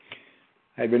here.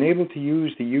 I've been able to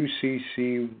use the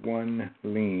UCC1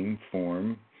 lien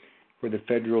form for the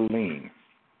federal lien.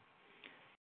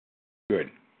 Good.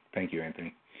 Thank you,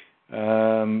 Anthony.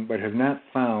 But have not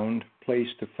found place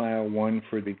to file one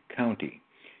for the county.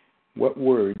 What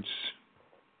words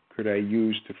could I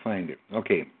use to find it?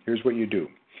 Okay, here's what you do.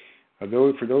 For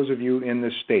those of you in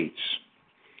the states,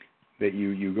 that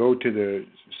you go to the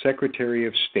Secretary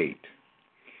of State,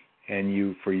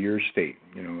 and for your state,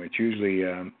 it's usually,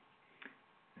 I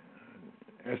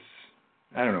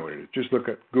don't know what it is. Just look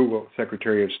at Google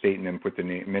Secretary of State and then put the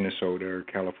name Minnesota or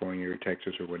California or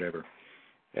Texas or whatever.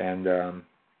 And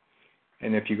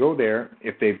if you go there,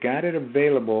 if they've got it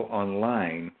available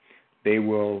online,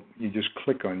 you just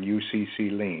click on UCC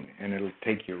lien, and it'll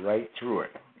take you right through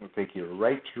it. It'll take you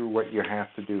right through what you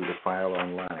have to do to file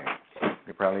online.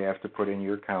 You probably have to put in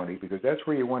your county, because that's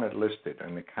where you want it listed,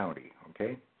 in the county,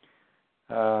 okay?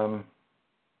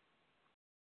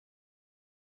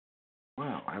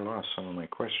 Wow, I lost some of my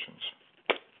questions.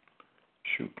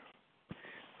 Shoot.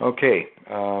 Okay.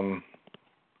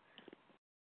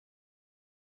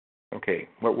 Okay,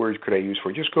 what words could I use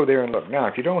for it? Just go there and look. Now,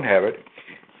 if you don't have it,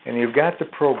 and you've got the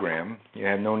program, you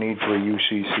have no need for a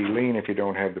UCC lien if you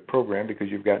don't have the program, because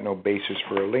you've got no basis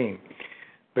for a lien.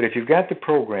 But if you've got the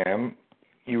program,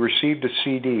 you received a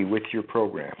CD with your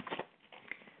program.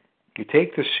 You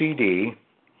take the CD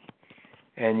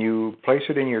and you place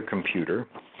it in your computer.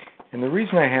 And the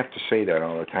reason I have to say that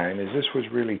all the time is this was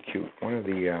really cute. One of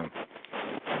the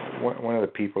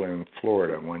people in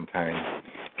Florida one time,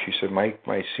 she said, "Mike,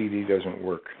 my CD doesn't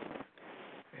work."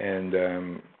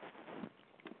 And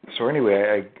so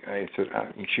anyway, I said,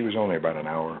 she was only about an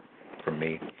hour from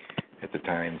me at the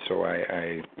time, so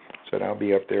I said, I'll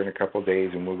be up there in a couple of days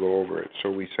and we'll go over it.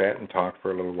 So we sat and talked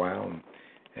for a little while,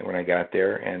 and when I got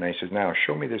there, and I said, now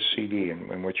show me this CD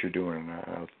and what you're doing, and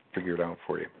I'll figure it out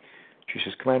for you. She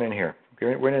says, come on in here.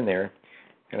 We went in there,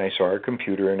 and I saw her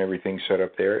computer and everything set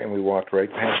up there, and we walked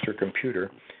right past her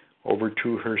computer over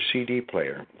to her CD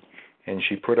player, and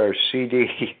she put our CD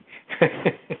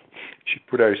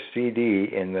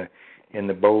in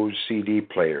the Bose CD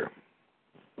player.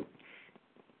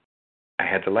 I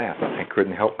had to laugh. I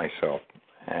couldn't help myself.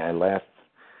 I laughed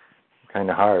kind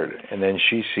of hard, and then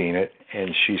she seen it, and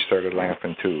she started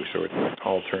laughing too, so it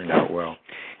all turned out well.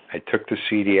 I took the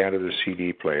CD out of the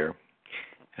CD player,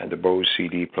 and the Bose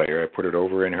CD player. I put it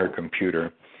over in her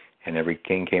computer, and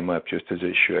everything came up just as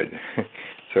it should.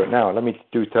 So now, let me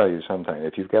tell you something.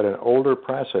 If you've got an older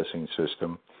processing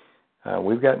system,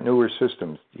 we've got newer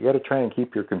systems. You got to try and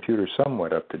keep your computer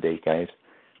somewhat up to date, guys.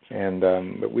 And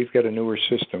but we've got a newer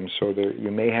system, so there, you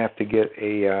may have to get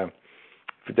a.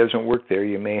 If it doesn't work there,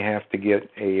 you may have to get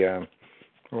a.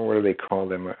 What do they call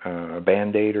them? A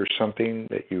Band-Aid or something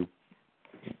that you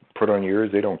put on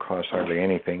yours. They don't cost hardly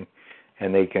anything,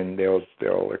 and they'll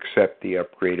accept the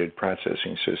upgraded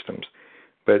processing systems.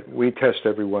 But we test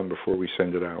every one before we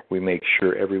send it out. We make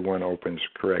sure every one opens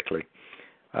correctly.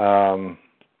 So,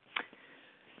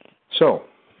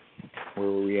 where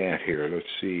were we at here? Let's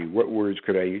see. What words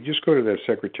could I use? Just go to the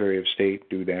Secretary of State,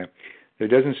 do that. There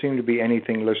doesn't seem to be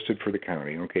anything listed for the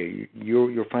county. Okay,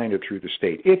 you'll find it through the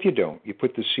state. If you don't, you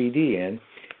put the CD in,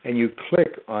 and you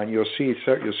click on. You'll see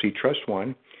Trust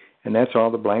 1, and that's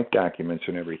all the blank documents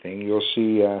and everything. You'll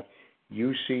see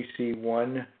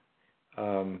UCC1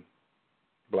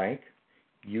 blank,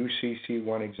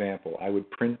 UCC1 example. I would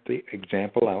print the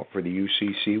example out for the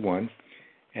UCC1,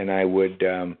 and I would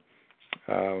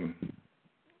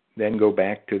then go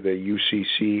back to the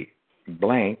UCC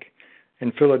blank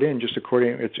and fill it in just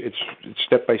according. It's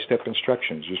step-by-step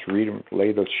instructions. Just read them,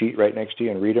 lay the sheet right next to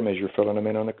you, and read them as you're filling them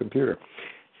in on the computer,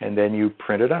 and then you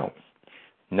print it out.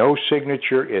 No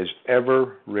signature is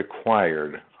ever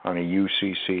required on a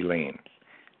UCC lien.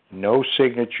 No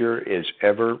signature is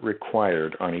ever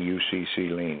required on a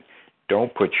UCC lien.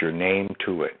 Don't put your name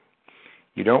to it.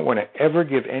 You don't want to ever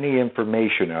give any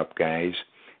information up, guys,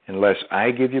 unless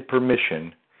I give you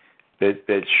permission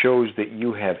that shows that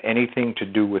you have anything to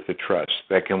do with the trust.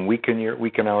 That can weaken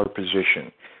our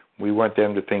position. We want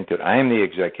them to think that I'm the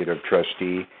executive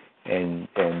trustee and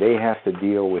they have to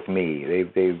deal with me.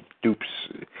 They've duped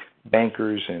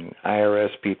bankers and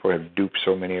IRS people have duped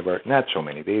so many of our, not so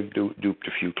many, they've duped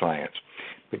a few clients.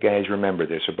 But guys, remember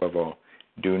this above all.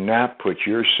 Do not put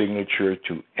your signature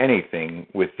to anything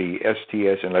with the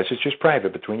STS unless it's just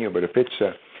private between you. But if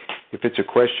it's a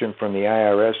question from the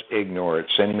IRS, ignore it.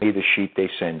 Send me the sheet they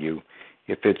send you.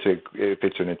 If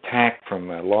it's an attack from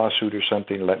a lawsuit or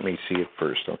something, let me see it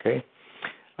first, okay?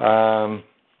 Now,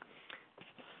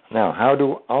 how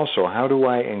do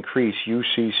I increase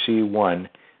UCC1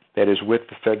 that is with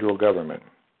the federal government?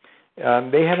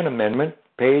 They have an amendment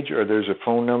page, or there's a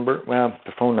phone number. Well,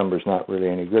 the phone number is not really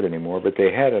any good anymore, but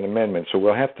they had an amendment, so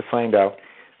we'll have to find out.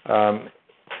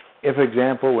 If,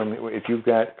 example, if you've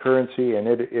got currency and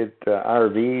it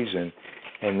RVs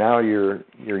and now your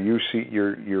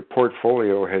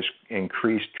portfolio has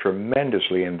increased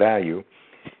tremendously in value,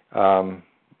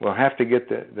 we'll have to get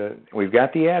we've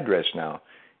got the address now.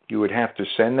 You would have to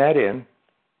send that in,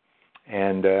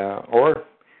 and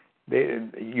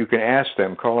you can ask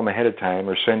them, call them ahead of time,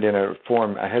 or send in a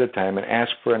form ahead of time and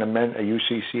ask for a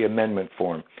UCC amendment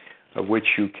form, of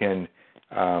which you can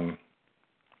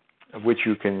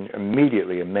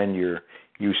immediately amend your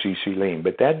UCC lien.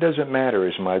 But that doesn't matter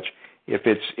as much if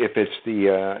it's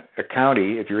a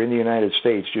county. If you're in the United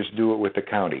States, just do it with the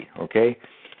county, okay?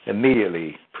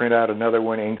 Immediately print out another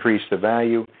one, increase the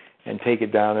value, and take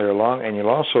it down there along. And you'll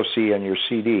also see on your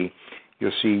CD,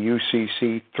 you'll see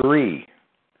UCC3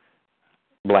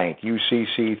 blank,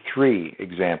 UCC3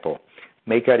 example.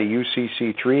 Make out a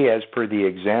UCC3 as per the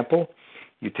example.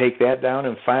 You take that down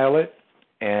and file it,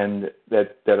 and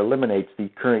that eliminates the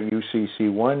current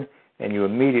UCC1, and you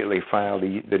immediately file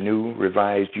the new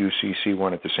revised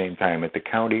UCC1 at the same time at the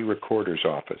county recorder's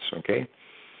office, okay?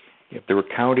 At the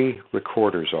county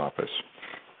recorder's office.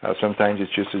 Sometimes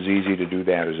it's just as easy to do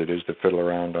that as it is to fiddle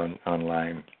around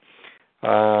online.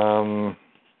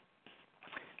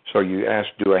 So you ask,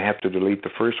 do I have to delete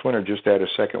the first one or just add a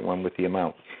second one with the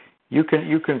amount? You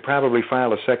can probably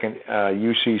file a second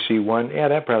UCC1. Yeah,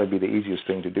 that'd probably be the easiest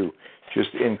thing to do.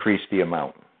 Just increase the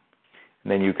amount.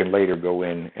 And then you can later go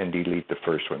in and delete the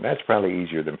first one. That's probably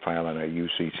easier than filing a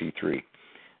UCC3.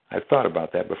 I've thought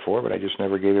about that before, but I just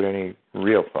never gave it any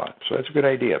real thought. So that's a good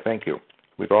idea. Thank you.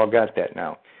 We've all got that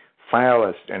now.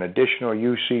 File an additional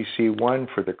UCC1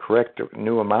 for the correct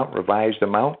new amount, revised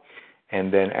amount,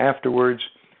 and then afterwards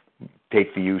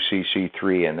take the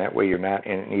UCC3 in. That way you're not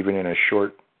even in a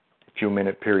short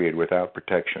few-minute period without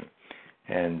protection.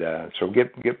 And so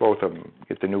get both of them.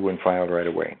 Get the new one filed right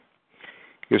away.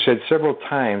 You said several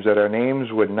times that our names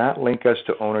would not link us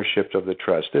to ownership of the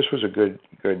trust. This was a good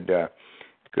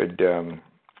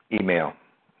email,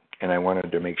 and I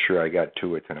wanted to make sure I got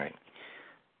to it tonight.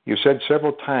 You said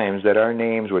several times that our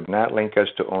names would not link us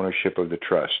to ownership of the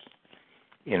trust.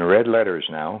 In red letters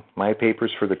now, my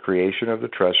papers for the creation of the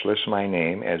trust list my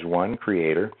name as 1,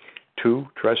 creator, 2,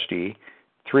 trustee,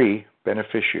 3,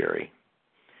 beneficiary.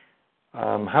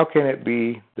 How can it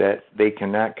be that they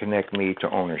cannot connect me to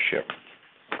ownership?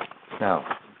 Now,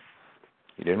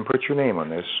 you didn't put your name on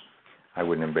this. I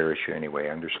wouldn't embarrass you anyway.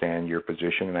 I understand your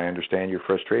position and I understand your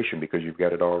frustration because you've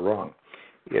got it all wrong.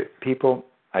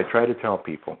 I try to tell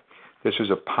people, this is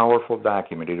a powerful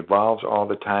document. It evolves all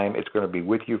the time. It's going to be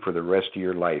with you for the rest of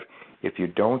your life. If you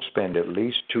don't spend at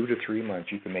least 2 to 3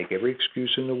 months, you can make every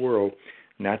excuse in the world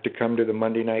not to come to the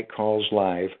Monday night calls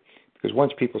live, because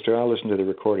once people say, I'll listen to the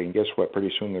recording, guess what?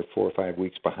 Pretty soon they're 4 or 5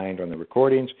 weeks behind on the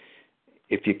recordings.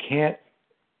 If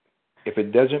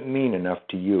it doesn't mean enough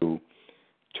to you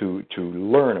to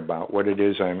learn about what it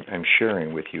is I'm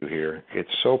sharing with you here, it's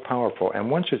so powerful. And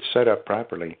once it's set up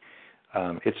properly,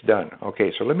 it's done.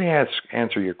 Okay, so let me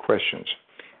answer your questions,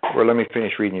 or let me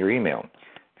finish reading your email.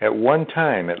 At one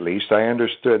time, at least, I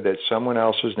understood that someone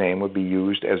else's name would be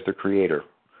used as the creator.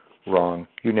 Wrong.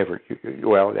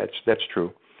 Well, that's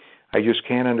true. I just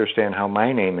can't understand how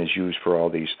my name is used for all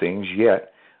these things,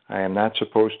 yet I am not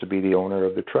supposed to be the owner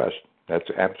of the trust. That's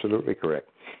absolutely correct.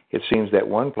 It seems that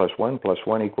 1 + 1 +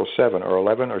 1 = 7, or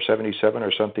 11, or 77,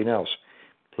 or something else.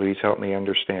 Please help me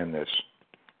understand this.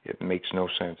 It makes no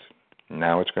sense.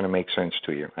 Now it's going to make sense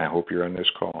to you. I hope you're on this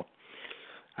call.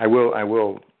 I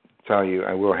will tell you,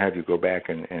 I will have you go back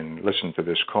and listen to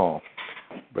this call.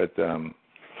 But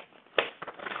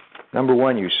number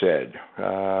one, you said,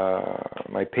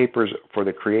 my papers for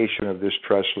the creation of this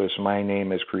trust list, my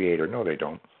name as creator. No, they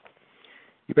don't.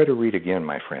 You better read again,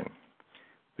 my friend.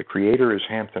 The creator is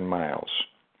Hampton Miles.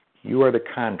 You are the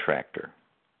contractor.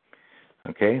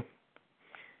 Okay?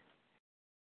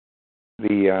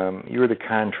 You're the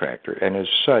contractor, and as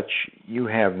such, you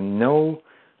have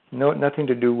nothing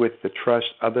to do with the trust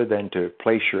other than to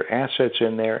place your assets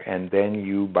in there, and then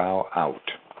you bow out.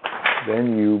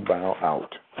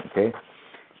 Okay?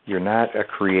 You're not a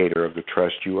creator of the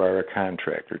trust. You are a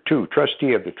contractor. 2,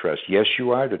 trustee of the trust. Yes,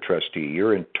 you are the trustee.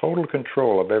 You're in total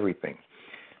control of everything.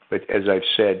 But as I've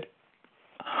said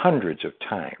hundreds of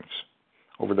times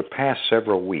over the past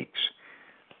several weeks,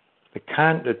 the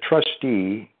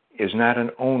trustee is not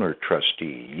an owner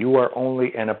trustee. You are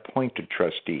only an appointed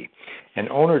trustee. As an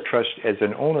owner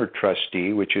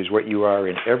trustee, which is what you are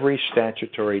in every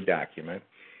statutory document,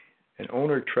 an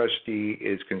owner trustee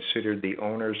is considered the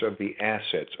owners of the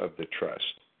assets of the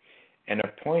trust. An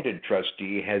appointed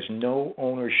trustee has no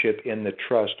ownership in the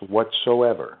trust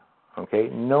whatsoever. Okay?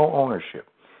 No ownership.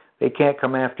 They can't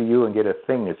come after you and get a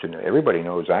thing that's in there. Everybody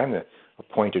knows I'm the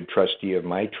appointed trustee of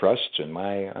my trusts and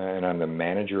I'm the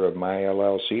manager of my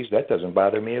LLCs. That doesn't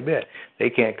bother me a bit.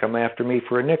 They can't come after me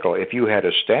for a nickel. If you had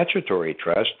a statutory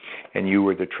trust and you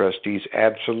were the trustees,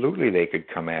 absolutely they could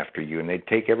come after you and they'd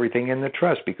take everything in the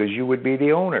trust because you would be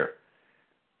the owner,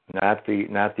 not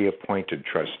the appointed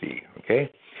trustee. Okay?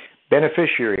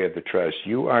 Beneficiary of the trust.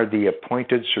 You are the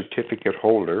appointed certificate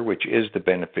holder, which is the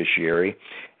beneficiary,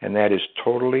 and that is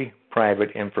totally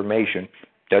private information.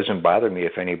 Doesn't bother me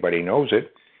if anybody knows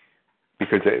it,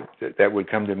 because that would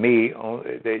come to me.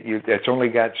 That's only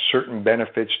got certain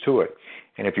benefits to it.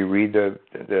 And if you read in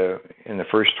the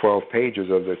first 12 pages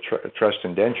of the trust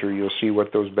indenture, you'll see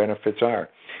what those benefits are.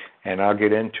 And I'll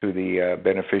get into the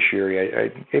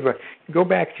beneficiary. Go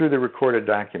back through the recorded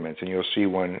documents, and you'll see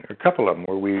a couple of them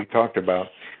where we talked about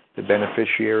the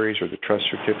beneficiaries or the trust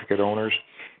certificate owners.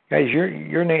 Guys,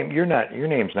 your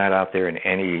name's not out there in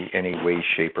any way,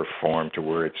 shape, or form to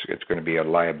where it's going to be a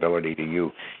liability to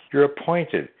you. You're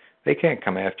appointed. They can't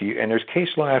come after you. And there's case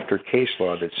law after case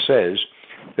law that says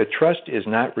the trust is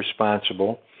not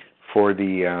responsible for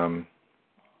the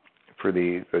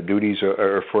duties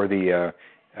or for the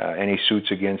any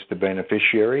suits against the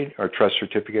beneficiary or trust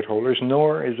certificate holders,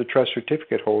 nor is the trust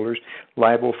certificate holders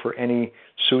liable for any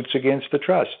suits against the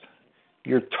trust.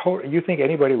 You think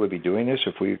anybody would be doing this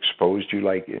if we exposed you,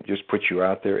 like just put you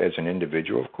out there as an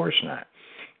individual? Of course not.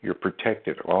 You're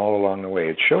protected all along the way.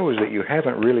 It shows that you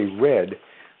haven't really read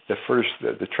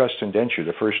the trust indenture,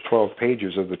 the first 12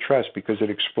 pages of the trust, because it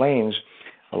explains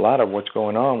a lot of what's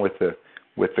going on with the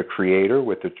creator.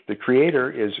 The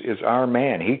creator is our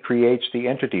man. He creates the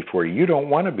entity for you. You don't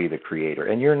want to be the creator,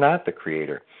 and you're not the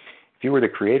creator. If you were the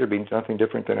creator, it'd be nothing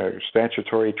different than a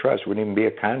statutory trust. It wouldn't even be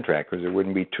a contract because there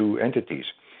wouldn't be two entities.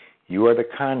 You are the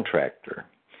contractor.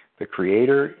 The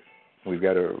creator, we've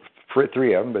got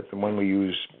three of them, but the one we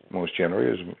use most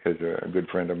generally is a good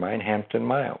friend of mine, Hampton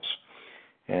Miles.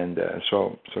 And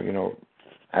so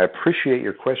I appreciate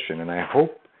your question, and I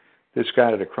hope this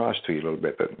got it across to you a little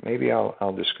bit. But maybe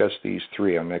I'll discuss these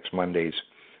three on next Monday's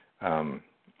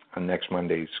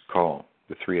call.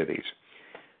 The three of these.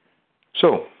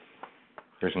 So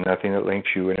there's nothing that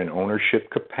links you in an ownership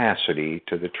capacity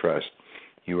to the trust.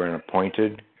 You are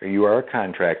you are a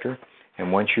contractor,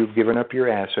 and once you've given up your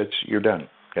assets, you're done.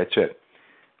 That's it.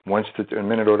 Once in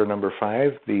minute order number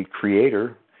 5, the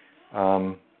creator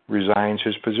resigns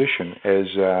his position as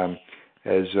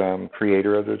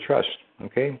creator of the trust.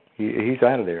 Okay, he's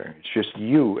out of there. It's just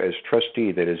you as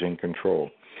trustee that is in control.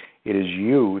 It is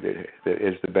you that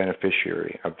is the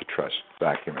beneficiary of the trust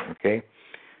document. Okay.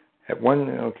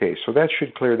 So that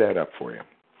should clear that up for you.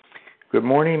 Good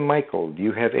morning, Michael. Do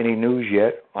you have any news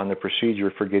yet on the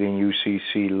procedure for getting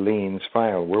UCC liens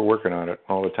filed? We're working on it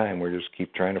all the time. We just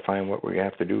keep trying to find what we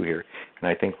have to do here, and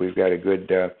I think we've got a good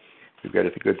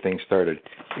thing started.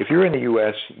 If you're in the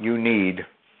U.S., you need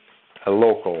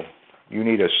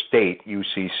a state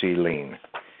UCC lien.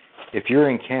 If you're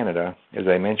in Canada, as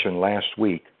I mentioned last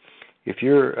week, if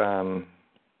you're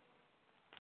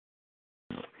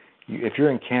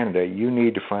in Canada, you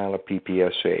need to file a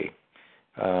PPSA.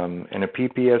 And a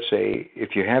PPSA,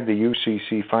 if you have the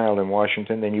UCC filed in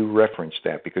Washington, then you reference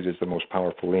that because it's the most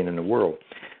powerful lien in the world.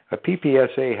 A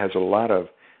PPSA has a lot of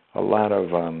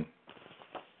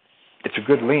it's a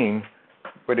good lien,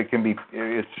 but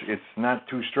it's not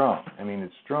too strong. I mean,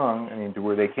 it's strong, to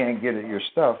where they can't get at your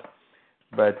stuff,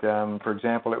 but for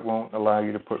example, it won't allow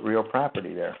you to put real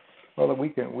property there. Well, we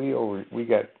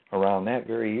got around that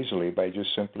very easily by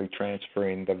just simply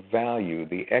transferring the value,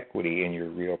 the equity in your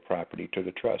real property to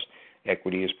the trust.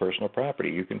 Equity is personal property.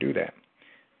 You can do that.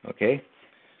 Okay,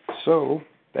 so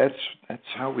that's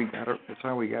how we got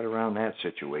around that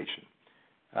situation.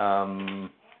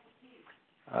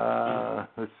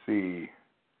 Let's see.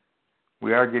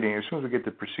 We are getting, as soon as we get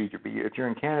the procedure, but if you're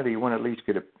in Canada, you want to at least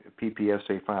get a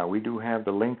PPSA file. We do have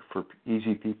the link for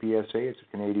Easy PPSA. It's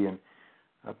a Canadian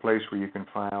place where you can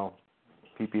file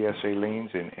PPSA liens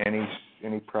in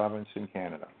any province in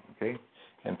Canada. Okay,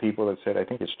 and people have said, I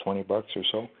think it's $20 or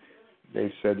so.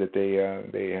 They've said that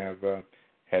they have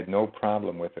had no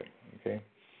problem with it. Okay,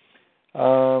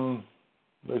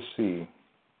 let's see.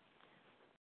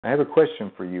 I have a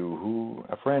question for you.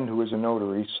 A friend who is a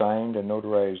notary signed and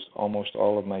notarized almost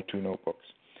all of my 2 notebooks.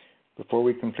 Before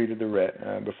we could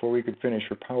finish,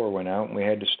 her power went out and we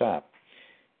had to stop.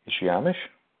 Is she Amish?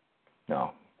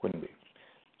 No, couldn't be.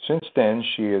 Since then,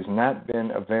 she has not been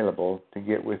available to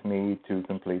get with me to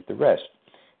complete the rest.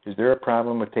 Is there a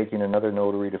problem with taking another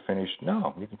notary to finish?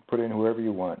 No, you can put in whoever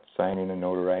you want, signing and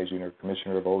notarizing, or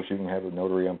commissioner of oaths. You can have a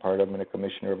notary on part of them and a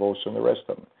commissioner of oaths on the rest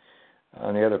of them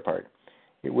on the other part.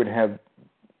 It would have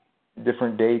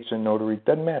different dates and notary.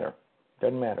 Doesn't matter.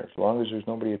 As long as there's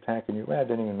nobody attacking you. It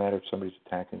doesn't even matter if somebody's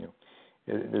attacking you.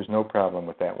 There's no problem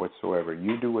with that whatsoever.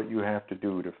 You do what you have to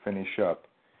do to finish up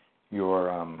your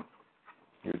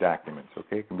documents.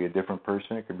 Okay, it can be a different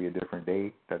person. It can be a different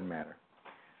date. Doesn't matter.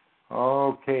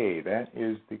 Okay, that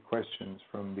is the questions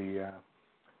from the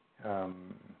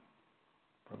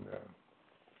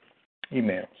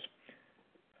emails.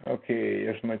 Okay,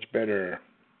 that's much better.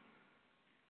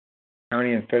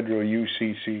 County and federal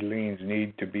UCC liens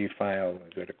need to be filed.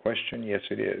 Is that a question? Yes,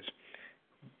 it is.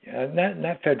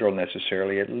 Not federal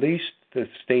necessarily, at least the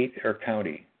state or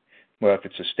county. Well, if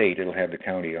it's a state, it'll have the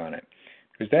county on it.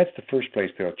 Because that's the first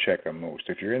place they'll check on most.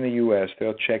 If you're in the U.S.,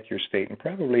 they'll check your state, and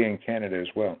probably in Canada as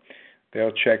well.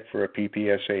 They'll check for a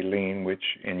PPSA lien, which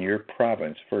in your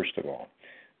province, first of all.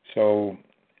 So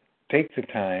take the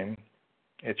time.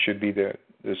 It should be the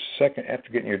second,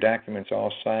 after getting your documents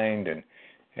all signed and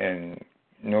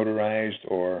notarized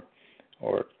or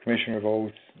commissioner of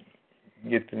oaths,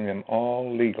 getting them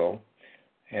all legal.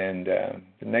 And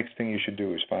the next thing you should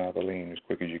do is file the lien as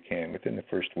quick as you can within the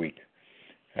first week.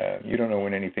 You don't know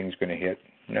when anything's going to hit.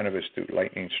 None of us do.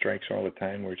 Lightning strikes all the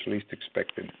time where it's least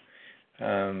expected.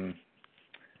 You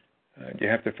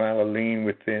have to file a lien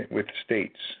with the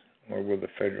states, or will the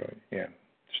federal? Yeah,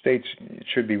 states. It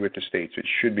should be with the states. It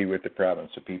should be with the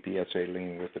province. A PPSA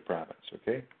lien with the province.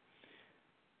 Okay.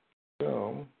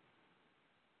 So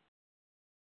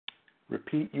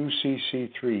Repeat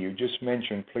UCC3. You just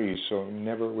mentioned, please, so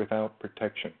never without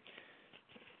protection.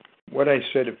 What I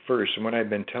said at first, and what I've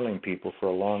been telling people for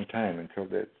a long time until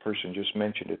that person just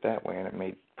mentioned it that way, and it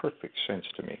made perfect sense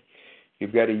to me.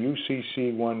 You've got a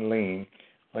UCC1 lien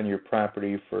on your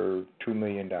property for $2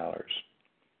 million.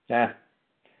 For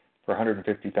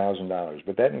 $150,000.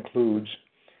 But that includes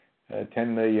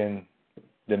 10 million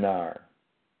dinar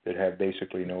that have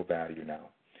basically no value now.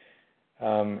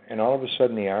 And all of a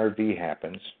sudden the RV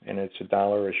happens, and it's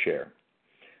 $1 a share.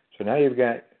 So now you've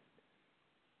got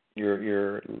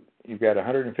you've got a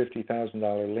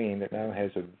 $150,000 lien that now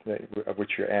has of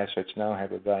which your assets now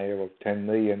have a value of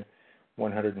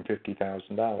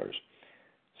 $10,150,000.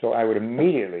 So I would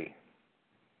immediately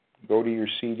go to your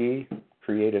CD,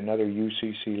 create another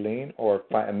UCC lien, or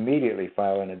immediately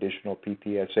file an additional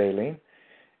PPSA lien.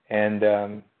 And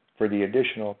for the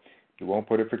additional, you won't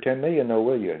put it for $10 million, though,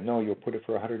 will you? No, you'll put it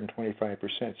for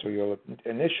 125%. So you'll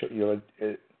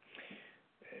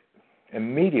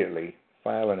immediately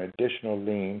file an additional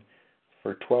lien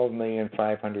for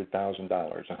 $12,500,000,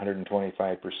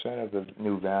 125% of the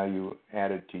new value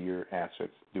added to your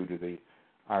assets due to the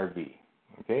RV.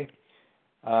 Okay.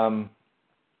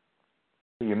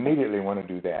 You immediately want to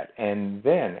do that, and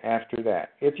then after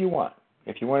that, if you want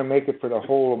to make it for the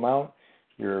whole amount,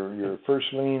 your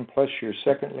first lien plus your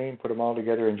second lien, put them all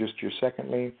together in just your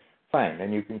second lien, fine.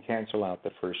 Then you can cancel out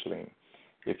the first lien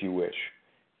if you wish,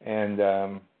 and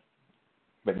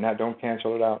but don't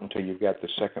cancel it out until you've got the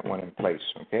second one in place.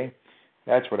 Okay,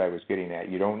 that's what I was getting at.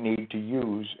 You don't need to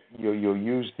use you'll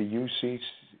use the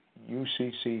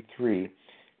UCC3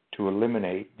 to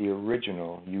eliminate the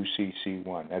original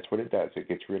UCC1. That's what it does. It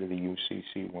gets rid of the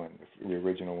UCC1, the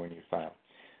original one you filed.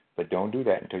 But don't do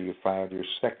that until you filed your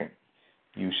second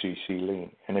UCC lien.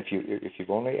 And if you've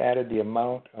only added the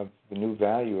amount of the new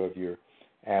value of your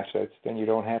assets, then you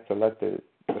don't have to let the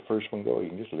first one go. You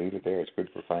can just leave it there. It's good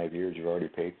for 5 years. You've already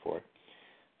paid for it.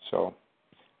 So,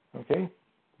 okay.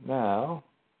 Now,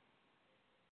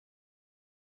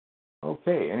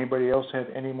 okay, anybody else have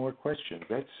any more questions?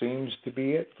 That seems to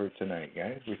be it for tonight,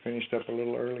 guys. We finished up a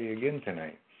little early again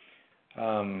tonight.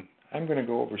 I'm going to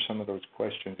go over some of those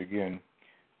questions again.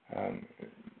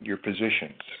 Your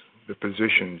positions, the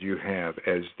positions you have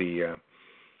as the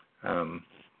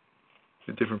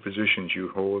different positions you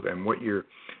hold, and what your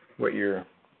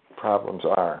problems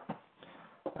are.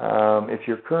 If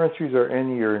your currencies are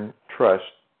in your trust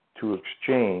to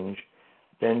exchange,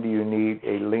 then do you need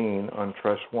a lien on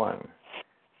Trust 1?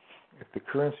 If the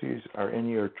currencies are in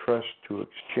your trust to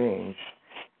exchange,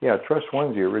 Trust 1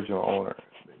 is the original owner.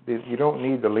 You don't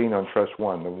need the lien on Trust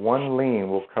 1. The one lien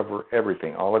will cover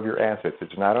everything, all of your assets.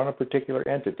 It's not on a particular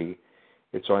entity.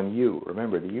 It's on you.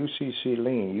 Remember, the UCC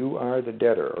lien, you are the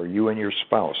debtor, or you and your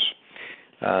spouse.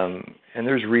 And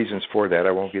there's reasons for that.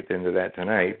 I won't get into that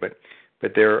tonight, but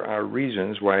there are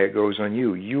reasons why it goes on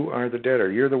you. You are the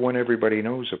debtor. You're the one everybody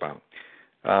knows about.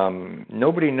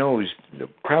 Nobody knows.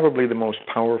 Probably the most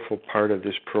powerful part of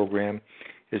this program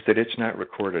is that it's not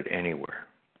recorded anywhere.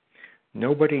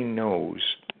 Nobody knows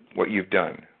what you've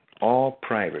done. All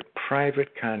private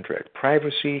contract.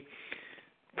 Privacy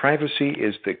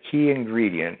is the key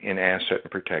ingredient in asset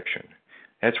protection.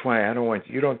 That's why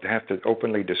you don't have to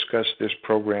openly discuss this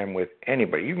program with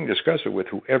anybody. You can discuss it with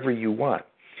whoever you want,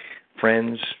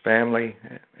 friends, family,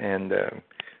 and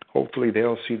hopefully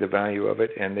they'll see the value of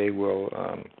it, and they will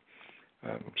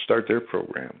start their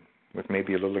program with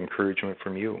maybe a little encouragement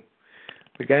from you.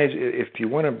 But guys, if you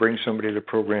want to bring somebody to the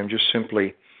program, just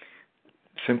simply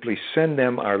send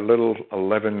them our little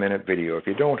 11-minute video. If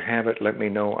you don't have it, let me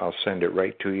know. I'll send it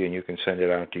right to you, and you can send it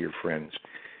out to your friends.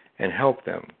 And help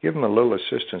them. Give them a little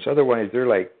assistance. Otherwise, they're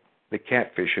like the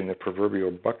catfish in the proverbial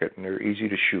bucket, and they're easy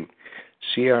to shoot.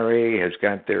 CRA has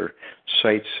got their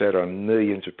sights set on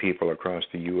millions of people across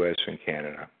the U.S. and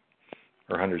Canada,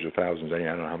 or hundreds of thousands. I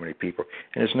don't know how many people.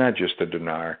 And it's not just the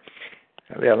dinar.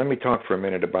 Let me talk for a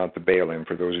minute about the bail-in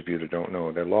for those of you that don't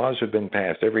know. The laws have been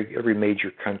passed. Every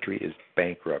major country is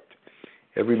bankrupt.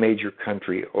 Every major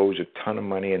country owes a ton of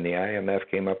money, and the IMF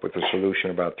came up with a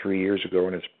solution about 3 years ago,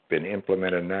 and it's been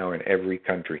implemented now in every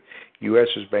country. U.S.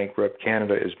 is bankrupt.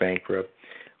 Canada is bankrupt.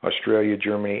 Australia,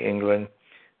 Germany, England,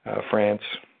 France,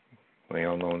 we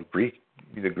all know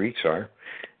the Greeks are,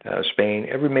 Spain,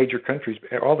 every major country,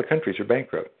 all the countries are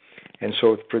bankrupt. And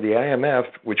so for the IMF,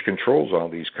 which controls all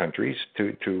these countries,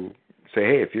 to say,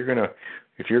 hey, if you're gonna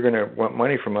want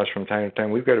money from us from time to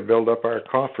time, we've got to build up our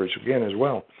coffers again as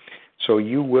well. So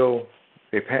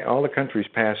all the countries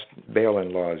passed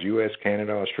bail-in laws, U.S.,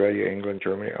 Canada, Australia, England,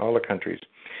 Germany, all the countries,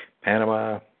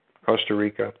 Panama, Costa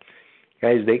Rica.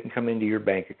 Guys, they can come into your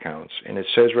bank accounts, and it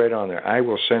says right on there, I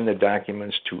will send the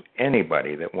documents to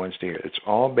anybody that wants to hear it. It's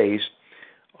all based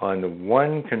on the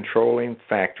one controlling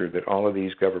factor that all of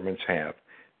these governments have.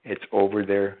 It's over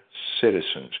their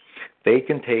citizens. They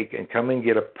can take and come and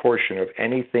get a portion of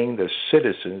anything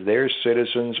their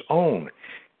citizens own.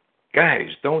 Guys,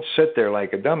 don't sit there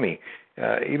like a dummy.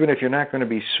 Even if you're not going to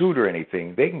be sued or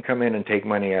anything, they can come in and take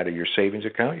money out of your savings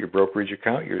account, your brokerage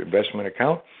account, your investment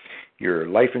account, your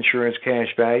life insurance cash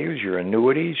values, your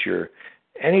annuities, your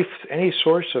any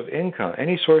source of income,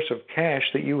 any source of cash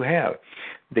that you have.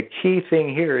 The key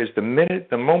thing here is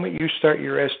the moment you start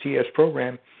your STS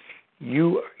program,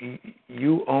 you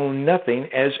own nothing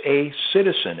as a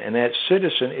citizen, and that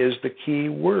citizen is the key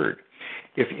word.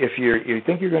 If you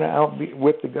think you're going to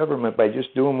outwit the government by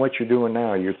just doing what you're doing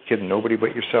now, you're kidding nobody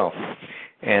but yourself.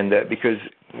 And because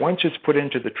once it's put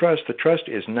into the trust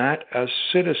is not a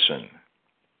citizen.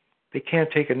 They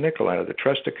can't take a nickel out of the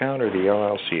trust account or the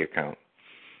LLC account.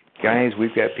 Guys,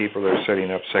 we've got people that are setting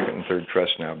up second and third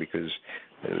trusts now because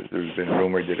there's been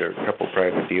rumored that a couple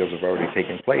private deals have already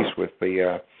taken place with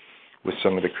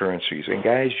some of the currencies. And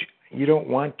guys, you don't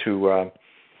want to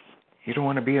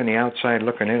be on the outside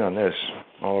looking in on this.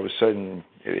 All of a sudden,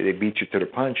 they beat you to the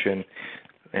punch, and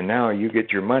now you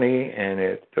get your money, and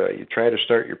you try to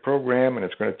start your program, and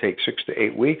it's going to take 6 to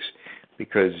 8 weeks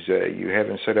because you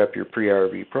haven't set up your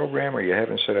pre-RV program or you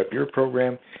haven't set up your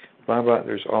program. Blah blah.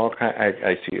 There's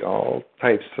I see all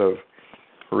types of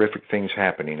horrific things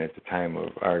happening at the time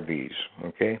of RVs.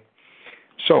 Okay,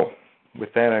 so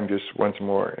with that, I'm just once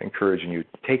more encouraging you,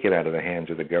 take it out of the hands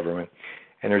of the government.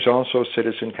 And there's also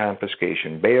citizen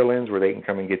confiscation, bail-ins where they can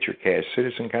come and get your cash.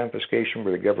 Citizen confiscation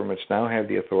where the governments now have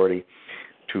the authority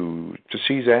to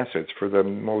seize assets for the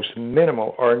most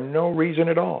minimal or no reason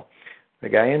at all. The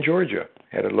guy in Georgia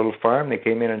had a little farm. They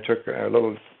came in and took a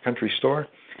little country store,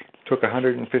 took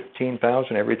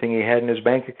 $115,000, everything he had in his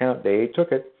bank account. They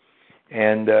took it,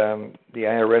 and the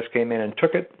IRS came in and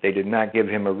took it. They did not give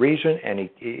him a reason, and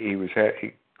he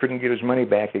couldn't get his money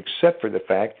back except for the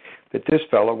fact that this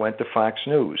fellow went to Fox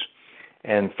News.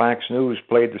 And Fox News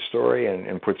played the story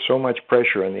and put so much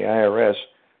pressure on the IRS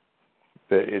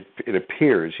that it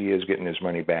appears he is getting his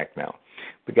money back now.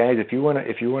 But guys, if you want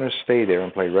to stay there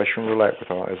and play Russian roulette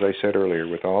with all, as I said earlier,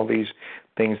 with all these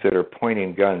things that are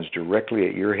pointing guns directly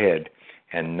at your head,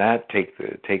 and not take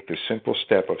the simple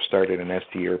step of starting an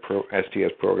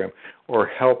STS program or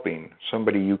helping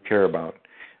somebody you care about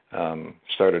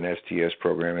start an STS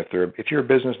program. If you're a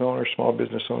business owner, small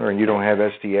business owner, and you don't have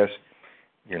STS,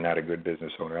 you're not a good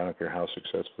business owner. I don't care how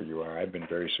successful you are. I've been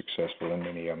very successful in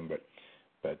many of them,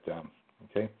 but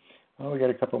okay. Well, we got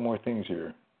a couple more things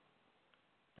here.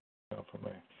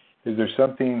 Is there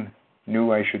something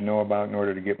new I should know about in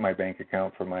order to get my bank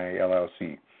account for my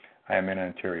LLC? I am in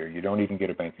Ontario. You don't even get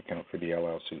a bank account for the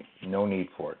LLC. No need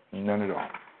for it. None at all.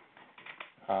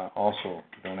 Also,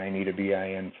 don't I need a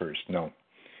BIN first? No.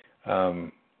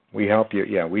 We help you.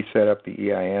 Yeah, we set up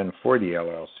the EIN for the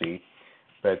LLC,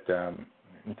 but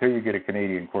until you get a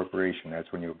Canadian corporation,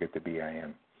 that's when you'll get the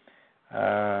BIN.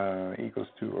 Equals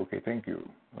to, okay, thank you.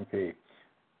 Okay.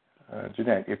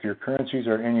 Jeanette, if your currencies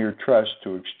are in your trust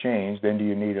to exchange, then do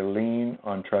you need a lien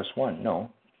on Trust 1? No.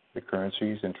 The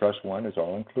currencies in Trust 1 is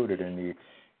all included in the,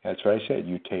 that's what I said,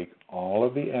 you take all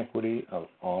of the equity of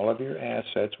all of your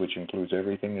assets, which includes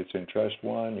everything that's in Trust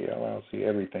 1, the LLC,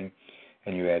 everything,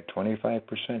 and you add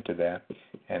 25% to that,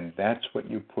 and that's what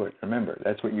you put. Remember,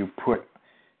 that's what you put.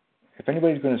 If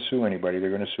anybody's going to sue anybody, they're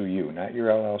going to sue you, not your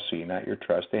LLC, not your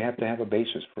trust. They have to have a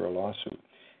basis for a lawsuit.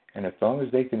 And as long as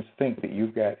they can think that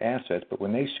you've got assets, but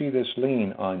when they see this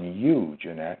lien on you,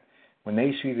 Jeanette, when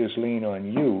they see this lien on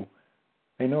you,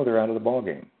 they know they're out of the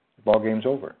ballgame. The ballgame's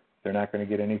over. They're not going to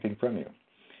get anything from you.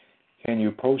 Can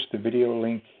you post the video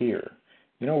link here?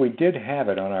 You know, we did have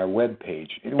it on our web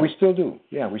page. We still do.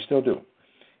 Yeah, we still do.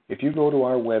 If you go to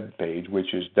our web page,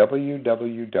 which is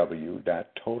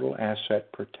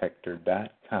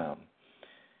www.totalassetprotector.com,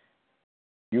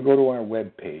 you go to our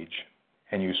web page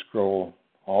and you scroll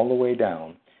all the way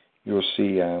down, you'll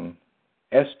see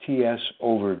STS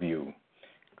Overview.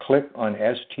 Click on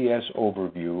STS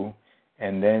Overview,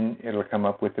 and then it'll come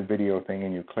up with the video thing,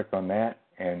 and you click on that,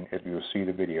 and you'll see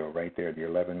the video right there, the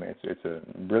 11 minutes. It's a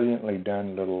brilliantly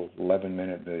done little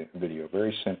 11-minute video,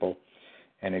 very simple,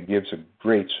 and it gives a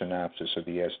great synopsis of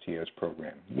the STS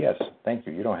program. Yes, thank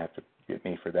you. You don't have to get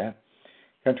me for that.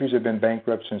 Countries have been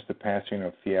bankrupt since the passing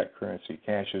of fiat currency.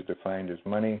 Cash is defined as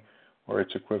money or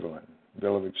its equivalent.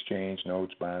 Bill of exchange,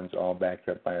 notes, bonds, all backed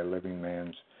up by a living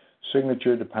man's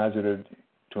signature deposited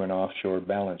to an offshore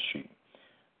balance sheet.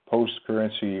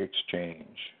 Post-currency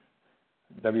exchange.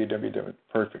 www.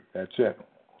 Perfect. That's it.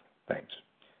 Thanks.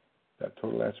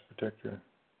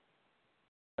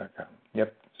 TotalAssetProtector.com.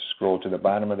 Yep. Scroll to the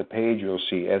bottom of the page. You'll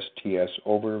see STS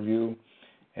Overview,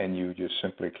 and you just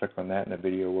simply click on that, and the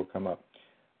video will come up.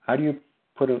 How do you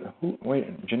put a...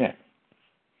 Wait, Jeanette.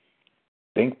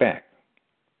 Think back.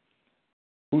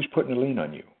 Who's putting a lien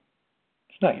on you?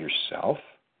 It's not yourself.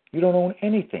 You don't own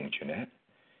anything, Jeanette.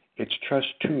 It's Trust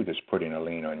 2 that's putting a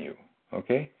lien on you.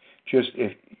 Okay? Just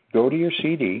go to your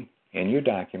CD and your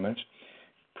documents,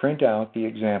 print out the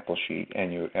example sheet,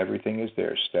 and everything is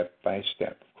there step by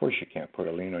step. Of course, you can't put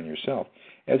a lien on yourself.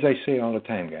 As I say all the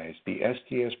time, guys, the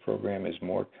STS program is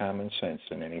more common sense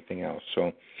than anything else.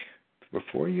 So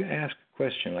before you ask a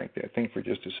question like that, think for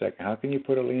just a second. How can you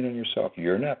put a lien on yourself?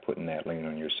 You're not putting that lien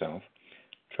on yourself.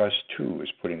 Trust 2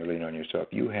 is putting a lien on yourself.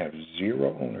 You have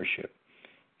zero ownership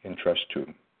in Trust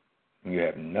 2. You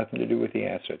have nothing to do with the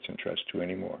assets in Trust 2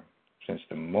 anymore since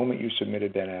the moment you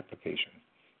submitted that application.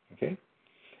 Okay?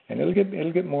 And it'll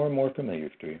get more and more familiar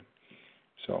to you.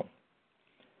 So,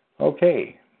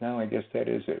 okay. Now I guess that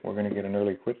is it. We're going to get an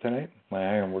early quit tonight.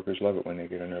 My iron workers love it when they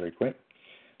get an early quit.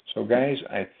 So, guys,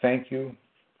 I thank you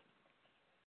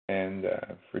and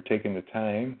for taking the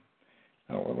time.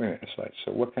 Oh, wait a minute, slide.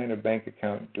 So what kind of bank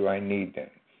account do I need then?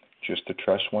 Just a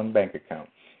Trust 1 bank account.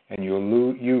 And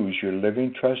you'll use your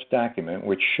living trust document,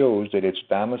 which shows that it's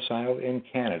domiciled in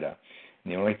Canada.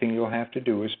 And the only thing you'll have to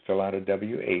do is fill out a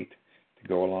W-8 to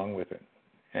go along with it.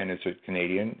 And it's a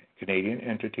Canadian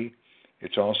entity.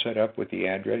 It's all set up with the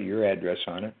address, your address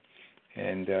on it.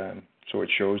 And so it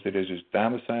shows that it is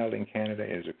domiciled in Canada.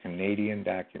 It is a Canadian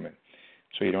document.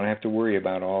 So you don't have to worry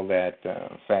about all that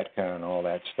FATCA and all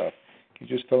that stuff. You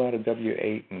just fill out a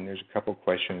W-8, and there's a couple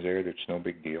questions there that's no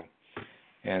big deal.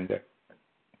 And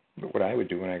but what I would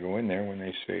do when I go in there, when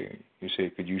you say,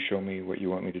 could you show me what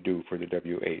you want me to do for the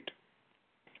W-8?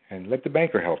 And let the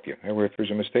banker help you. If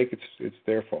there's a mistake, it's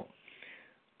their fault.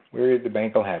 Where the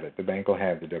bank will have it. The bank will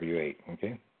have the W-8,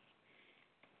 okay?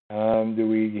 Do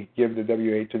we give the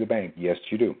W-8 to the bank? Yes,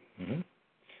 you do. Mm-hmm.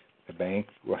 The bank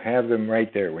will have them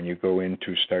right there when you go in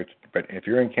to start. But if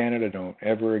you're in Canada, don't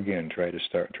ever again try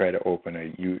to open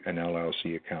an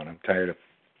LLC account. I'm tired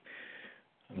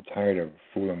of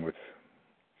fooling with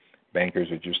bankers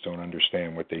that just don't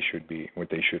understand what they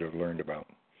should have learned about.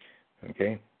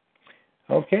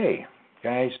 Okay,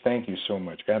 guys, thank you so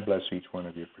much. God bless each one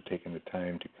of you for taking the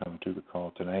time to come to the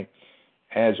call tonight.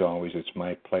 As always, it's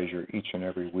my pleasure each and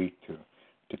every week to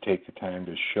take the time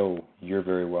to show you're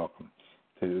very welcome.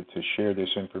 To share this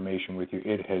information with you.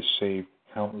 It has saved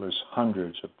countless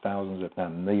hundreds of thousands, if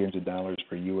not millions of dollars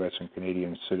for U.S. and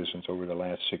Canadian citizens over the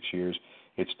last 6 years.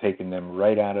 It's taken them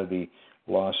right out of the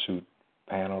lawsuit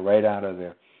panel, right out of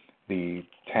the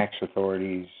tax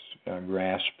authorities'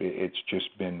 grasp. It's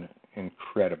just been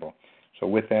incredible. So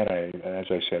with that,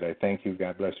 as I said, I thank you.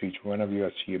 God bless each one of you.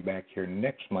 I'll see you back here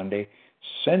next Monday.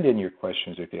 Send in your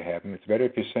questions if you have them. It's better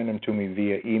if you send them to me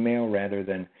via email rather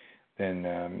than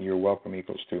you're welcome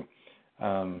equals to.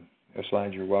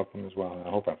 Slides, you're welcome as well. I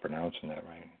hope I'm pronouncing that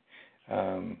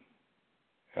right.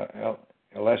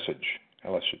 Lesage.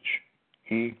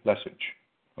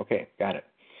 Okay, got it.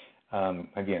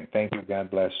 Again, thank you.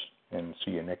 God bless, and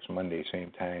see you next Monday,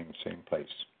 same time, same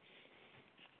place.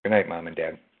 Good night, Mom and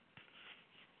Dad.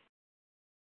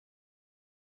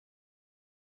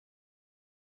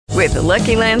 With the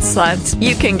Lucky Land Slots,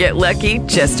 you can get lucky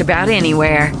just about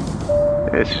anywhere.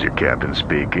 This is your captain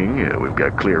speaking. We've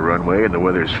got clear runway and the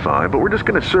weather's fine, but we're just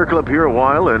going to circle up here a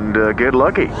while and get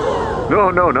lucky.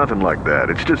 No, nothing like that.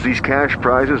 It's just these cash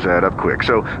prizes add up quick.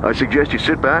 So I suggest you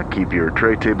sit back, keep your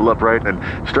tray table upright, and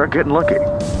start getting lucky.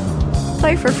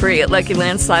 Play for free at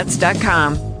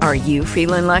LuckyLandSlots.com. Are you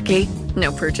feeling lucky?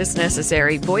 No purchase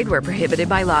necessary. Void where prohibited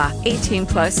by law.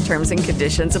 18+ terms and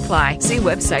conditions apply. See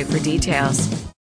website for details.